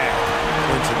battling back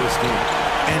into this game.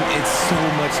 And it's so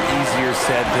much easier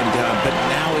said than done, but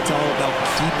now it's all about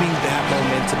keeping that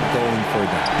momentum going for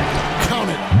them. Count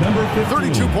it. Number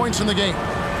 32 points in the game.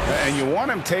 And you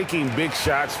want him taking big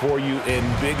shots for you in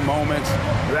big moments.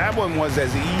 That one was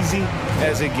as easy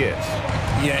as it gets.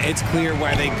 Yeah, it's clear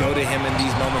why they go to him in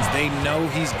these moments. They know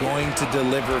he's going to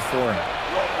deliver for him.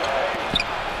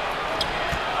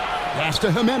 Pass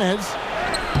to Jimenez.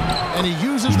 And he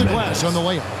uses the glass on the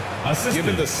layup.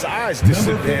 Given the size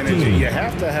disadvantage, you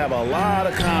have to have a lot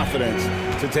of confidence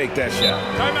to take that shot.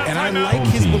 And I like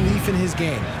his belief in his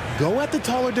game. Go at the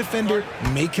taller defender,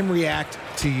 make him react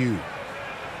to you.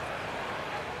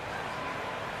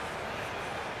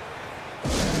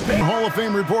 Hall of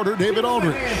Fame reporter David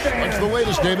Aldridge. What's the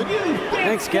latest, David?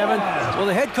 Thanks, Kevin. Well,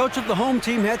 the head coach of the home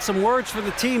team had some words for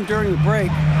the team during the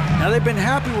break. Now, they've been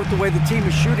happy with the way the team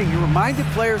is shooting. He reminded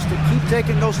players to keep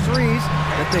taking those threes,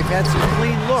 that they've had some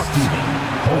clean looks.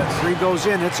 When that three goes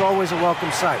in, it's always a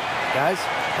welcome sight. Guys?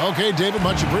 Okay, David,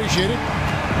 much appreciated.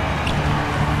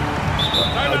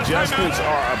 Adjustments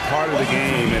are a part of the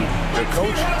game, and the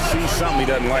coach sees something he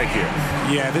doesn't like here.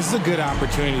 Yeah, this is a good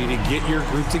opportunity to get your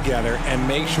group together and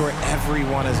make sure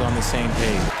everyone is on the same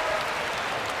page.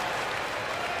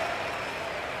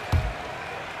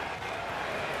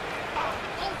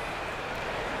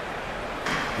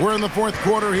 We're in the fourth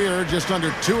quarter here, just under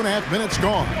 2.5 minutes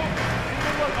gone.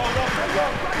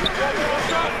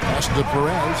 Pass to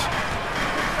Perez.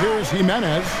 Here's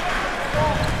Jimenez.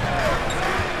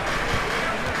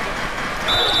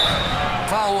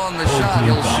 Foul on the shot.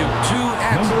 He'll shoot 2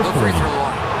 at the free throw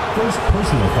line. First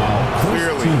personal foul.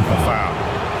 Clearly team a foul.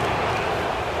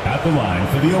 At the line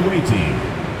for the away team,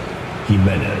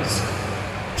 Jimenez.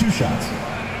 2 shots.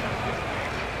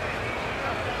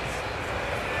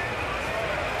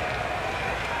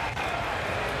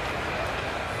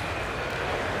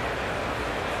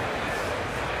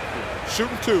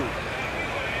 Shooting 2.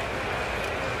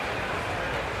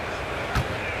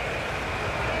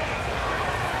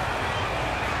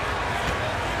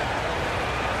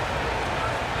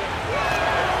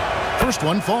 First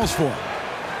one falls for him.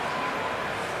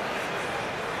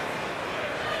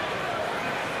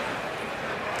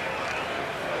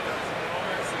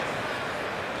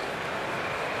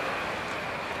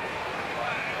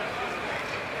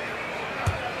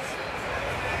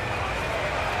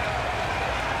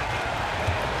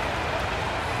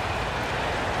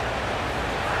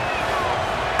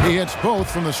 He hits both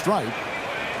from the stripe.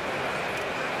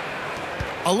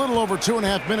 A little over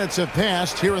 2.5 minutes have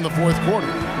passed here in the fourth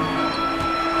quarter.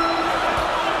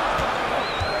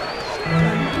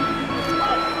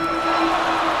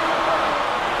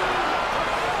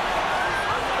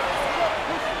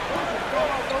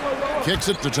 Kicks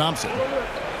it to Thompson.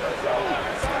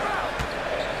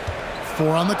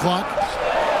 4 on the clock.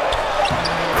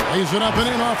 Lays it up and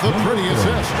in off the pretty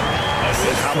assist.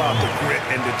 And how about the grit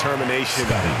and determination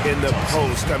in the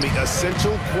post? I mean,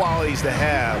 essential qualities to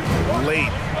have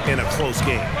late in a close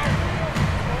game.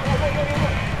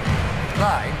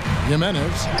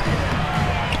 Jimenez.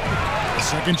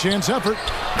 Second chance effort.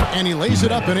 And he lays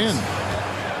it up and in.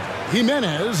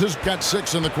 Jimenez has got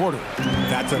 6 in the quarter.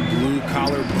 That's a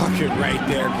blue-collar bucket right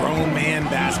there. Grown man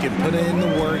basket. Put in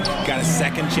the work. Got a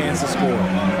second chance to score.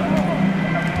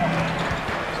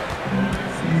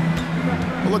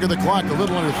 Look at the clock. A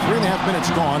little under 3.5 minutes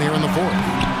gone here in the fourth.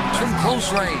 From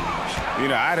close range. You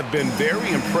know, I'd have been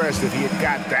very impressed if he had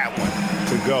got that one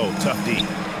to go. Tough D.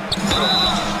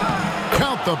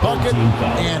 Count the bucket.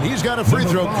 And he's got a free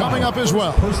throw coming up as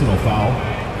well. Personal foul.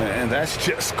 And that's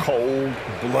just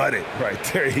cold-blooded right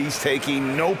there. He's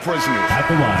taking no prisoners. At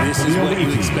the line. This is what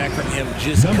you expect from him,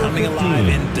 just coming alive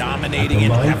and dominating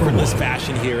in effortless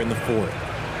fashion here in the fourth.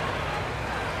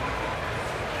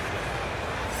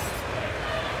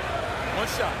 One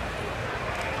shot.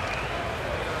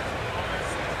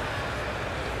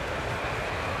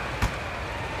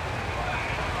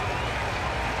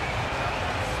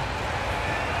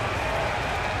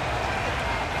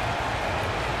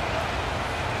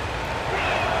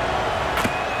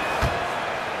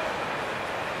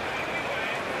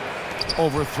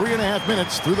 Over 3.5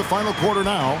 minutes through the final quarter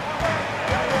now.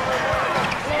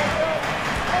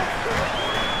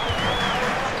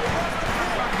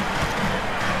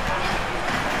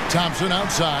 Thompson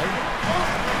outside.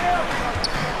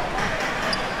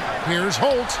 Here's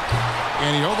Holt.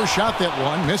 And he overshot that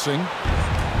one, missing.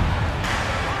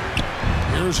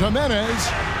 Here's Jimenez.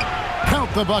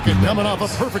 Count the bucket, coming off a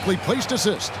perfectly placed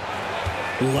assist.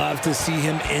 Love to see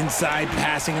him inside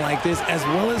passing like this, as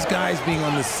well as guys being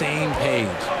on the same page.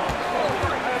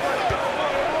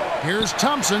 Here's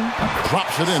Thompson.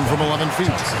 Drops it in from 11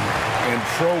 feet. And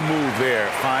pro move there.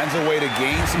 Finds a way to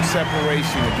gain some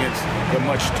separation against the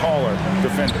much taller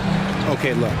defender.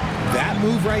 Okay, look. That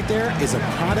move right there is a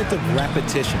product of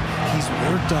repetition. He's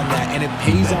worked on that, and it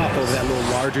pays off over that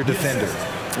little larger defender.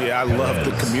 Yeah, I love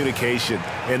the communication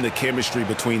and the chemistry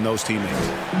between those teammates.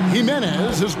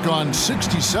 Jimenez has gone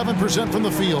 67% from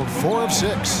the field, 4 of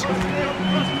 6.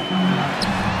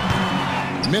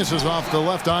 Misses off the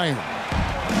left iron.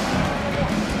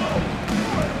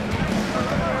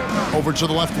 Over to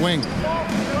the left wing.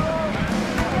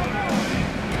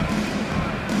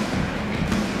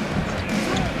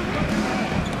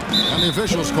 And the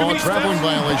officials call a traveling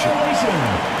violation.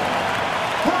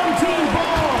 Home team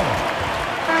ball.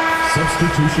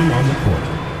 Substitution on the court.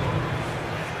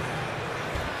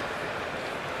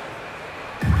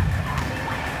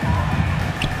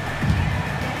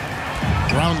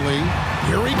 Brownlee.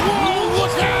 Here he goes. Oh,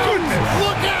 look out!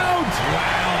 Look out!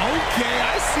 Wow, okay,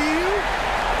 I see you.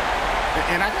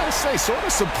 And I gotta say, sort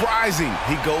of surprising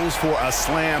he goes for a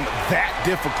slam that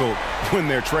difficult when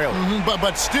they're trailing.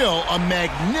 But still, a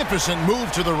magnificent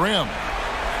move to the rim.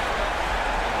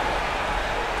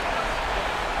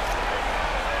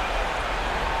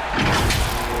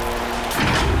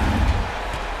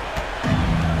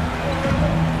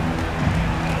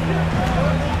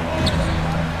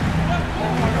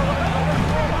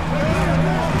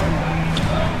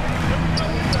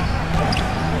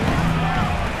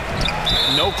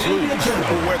 No clue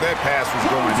where that pass was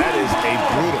going. That is a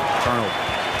brutal turnover.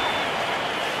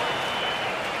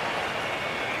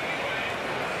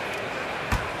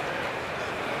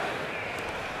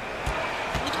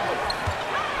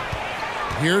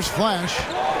 Here's Flash.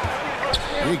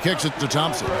 He kicks it to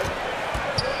Thompson.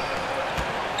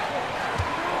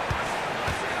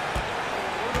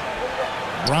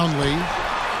 Brownlee.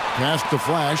 Pass to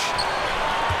Flash.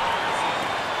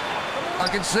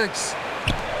 Pocket 6.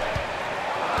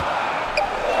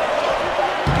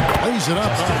 Lays it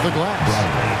up off the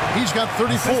glass. He's got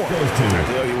 34. I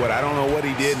tell you what, I don't know what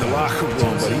he did in the locker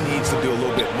room, but he needs to do a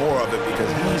little bit more of it because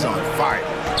he's on fire.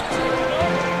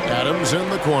 Adams in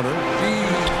the corner.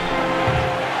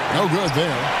 No good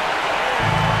there.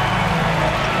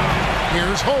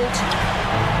 Here's Holt.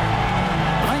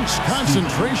 Nice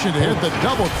concentration to hit the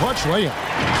double clutch layup.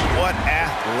 What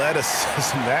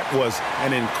athleticism. That was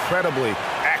an incredibly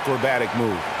acrobatic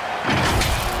move.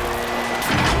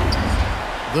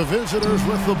 The visitors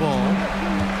with the ball.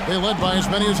 They led by as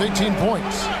many as 18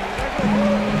 points.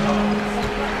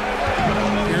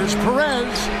 Here's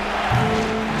Perez.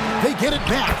 They get it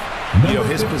back. You know,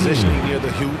 his positioning near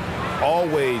the hoop,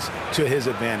 always to his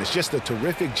advantage. Just a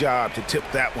terrific job to tip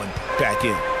that one back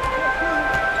in.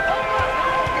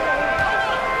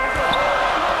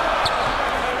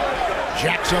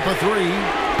 Jacks up a three.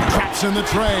 Traps in the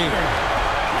tray.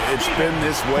 It's been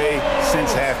this way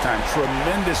since halftime.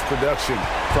 Tremendous production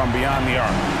from beyond the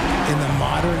arc. In the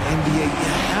modern NBA,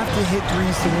 you have to hit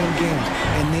threes to win games,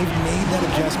 and they've made that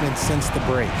adjustment since the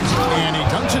break. And he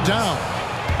dunks it down.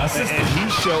 And he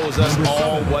shows us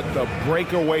all what the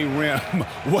breakaway rim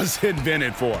was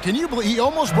invented for. Can you believe he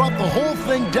almost brought the whole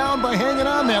thing down by hanging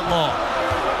on that long?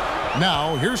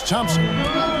 Now, here's Thompson.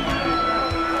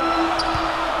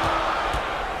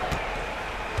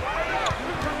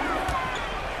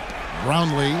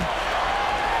 Brownlee.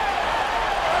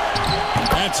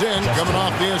 That's in, coming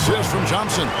off the assist from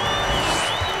Thompson.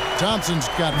 Thompson's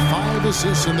got 5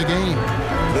 assists in the game.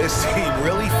 This team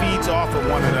really feeds off of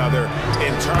one another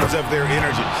in terms of their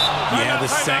energy. Yeah, the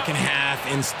second half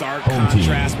in stark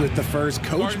contrast with the first.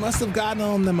 Coach must have gotten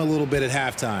on them a little bit at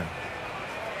halftime.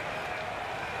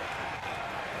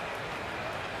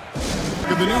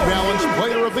 The New Balance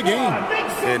player of the game.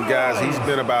 And guys, he's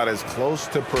been about as close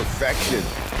to perfection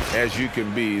as you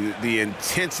can be. The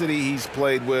intensity he's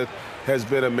played with has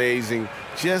been amazing.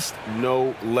 Just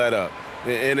no let up.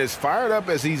 And as fired up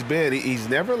as he's been, he's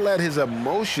never let his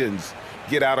emotions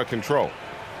get out of control.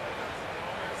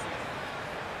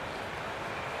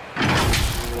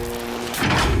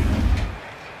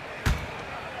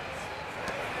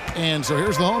 And so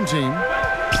here's the home team,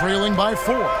 trailing by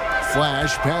 4.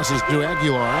 Flash passes to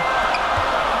Aguilar.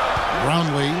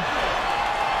 Brownlee.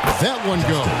 That one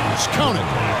goes. Count it.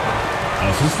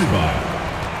 Assisted by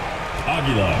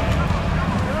Aguilar.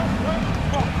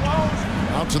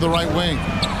 Out to the right wing.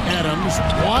 Adams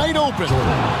wide open.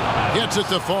 Gets it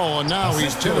to fall, and now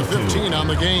he's 10 of 15 on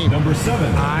the game. Number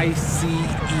 7. ICE.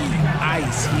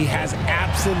 Ice. He has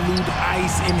absolute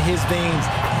ice in his veins.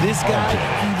 This guy,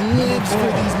 he lives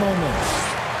for these moments.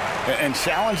 And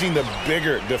challenging the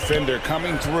bigger defender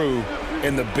coming through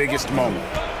in the biggest moment.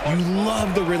 You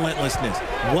love the relentlessness.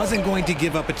 Wasn't going to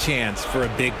give up a chance for a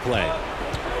big play.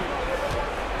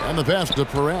 And the pass to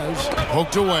Perez.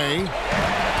 Poked away.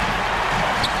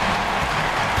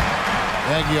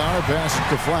 Aguilar passes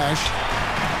to Flash.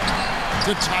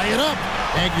 To tie it up.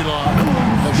 Aguilar.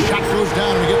 The shot goes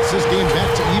down and he gets this game back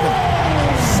to even.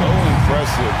 So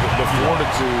impressive. The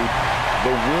fortitude,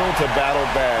 the will to battle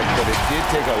back, but it did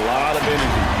take a lot of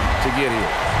energy to get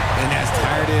here. And as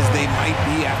tired as they might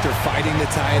be after fighting to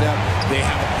tie it up, they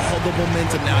have all the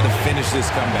momentum now to finish this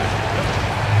comeback.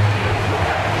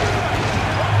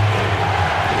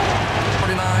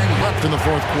 49 left in the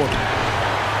fourth quarter.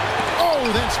 Oh,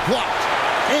 that's blocked.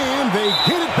 And they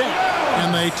get it back.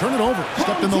 And they turn it over.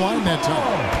 Stepped in the line that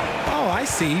time. Oh, I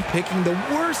see. Picking the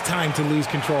worst time to lose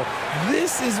control.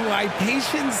 This is why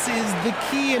patience is the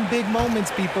key in big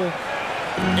moments, people.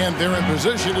 And they're in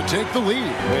position to take the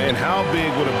lead. And how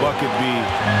big would a bucket be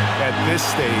at this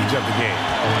stage of the game?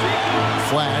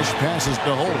 Flash passes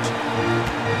to Holt.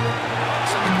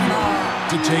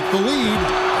 To take the lead.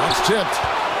 That's tipped.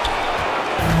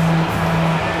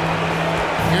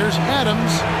 Here's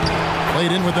Adams.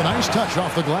 Played in with a nice touch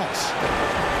off the glass.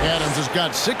 Adams has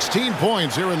got 16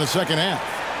 points here in the second half.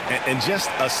 And just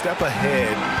a step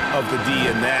ahead of the D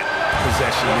in that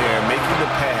possession there, making the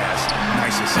pass.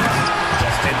 Nice assist.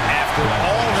 And after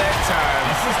all that time,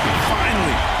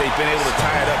 finally, they've been able to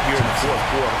tie it up here in the fourth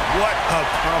quarter. What a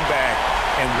comeback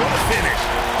and what a finish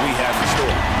we have in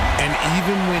store. And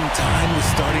even when time was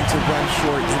starting to run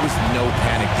short, there was no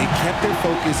panic. They kept their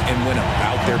focus and went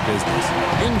about their business.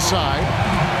 Inside.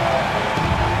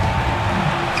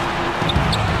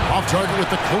 Off target with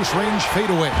the close range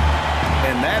fadeaway.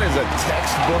 And that is a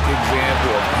textbook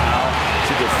example of how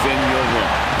to defend your rim.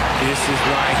 This is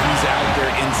why he's out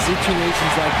there in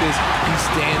situations like this. He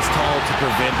stands tall to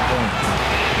prevent points.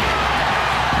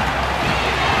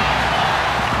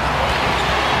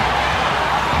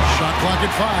 Shot clock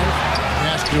at 5.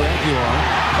 Pass to Aguilar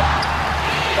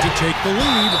to take the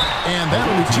lead. And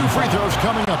that'll be 2 free throws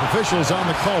coming up. Officials on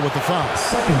the call with the foul.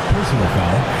 Second personal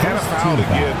foul. Had a foul to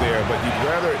give there, but you'd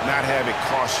rather not have it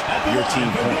cost your team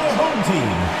points. Your home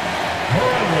team,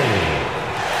 Meralco.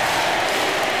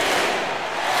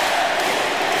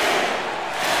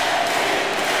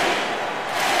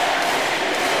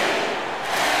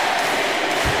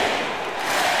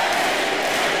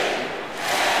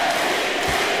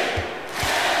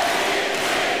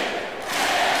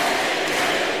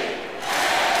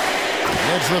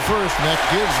 The first, that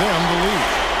gives them the lead.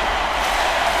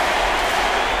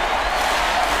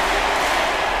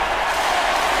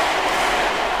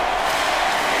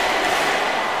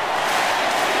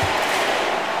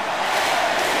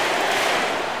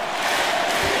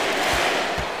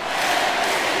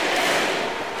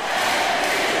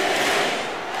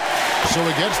 So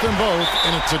he gets them both,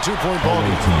 and it's a 2-point ball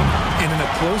game. And in a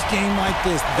close game like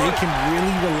this, they can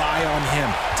really rely on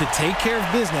him to take care of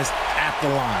business at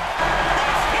the line.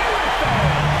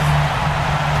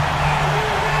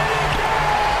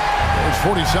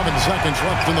 47 seconds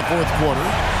left in the fourth quarter.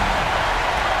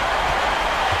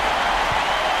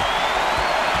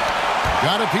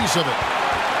 Got a piece of it.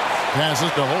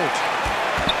 Passes to Holt.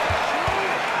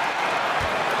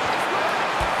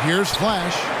 Here's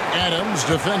Flash. Adams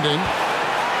defending.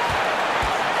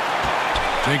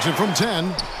 Takes it from 10,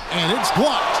 and it's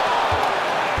blocked.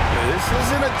 This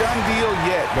isn't a done deal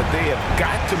yet, but they have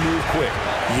got to move quick.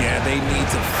 Yeah, they need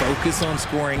to focus on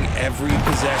scoring every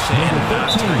possession and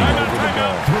not turning over the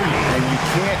ball. And you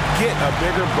can't get a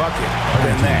bigger bucket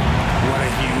than that. What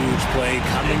a huge play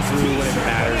coming through when it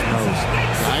matters most.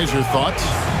 Guys, your thoughts?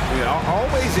 You know,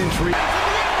 always intrigued.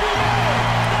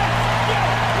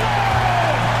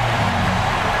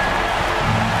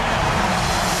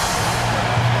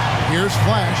 Here's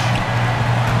Flash.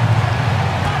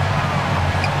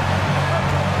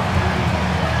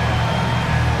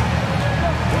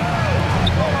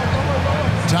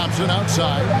 Thompson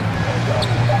outside.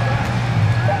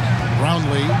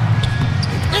 Brownlee.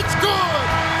 It's good!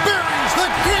 Buries the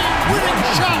game-winning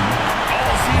shot!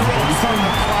 All zeros on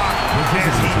the clock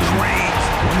as he drains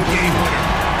the game winner.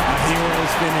 A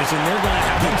hero's finish, and they're going to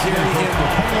have to carry him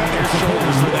on their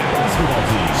shoulders for that basketball.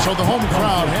 So the home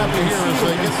crowd happy here as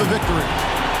they get the victory.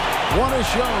 What a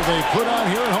show they put on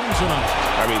here at home tonight.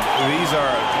 I mean, these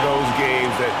are those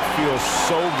games that feel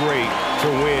so great to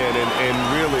win, and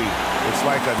really, it's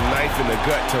like a knife in the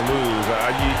gut to lose.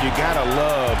 You gotta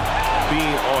love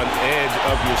being on edge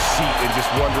of your seat and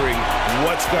just wondering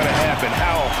what's gonna happen.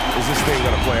 How is this thing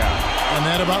gonna play out? And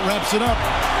that about wraps it up.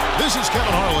 This is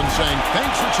Kevin Harlan saying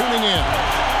thanks for tuning in.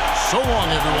 So long,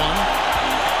 everyone.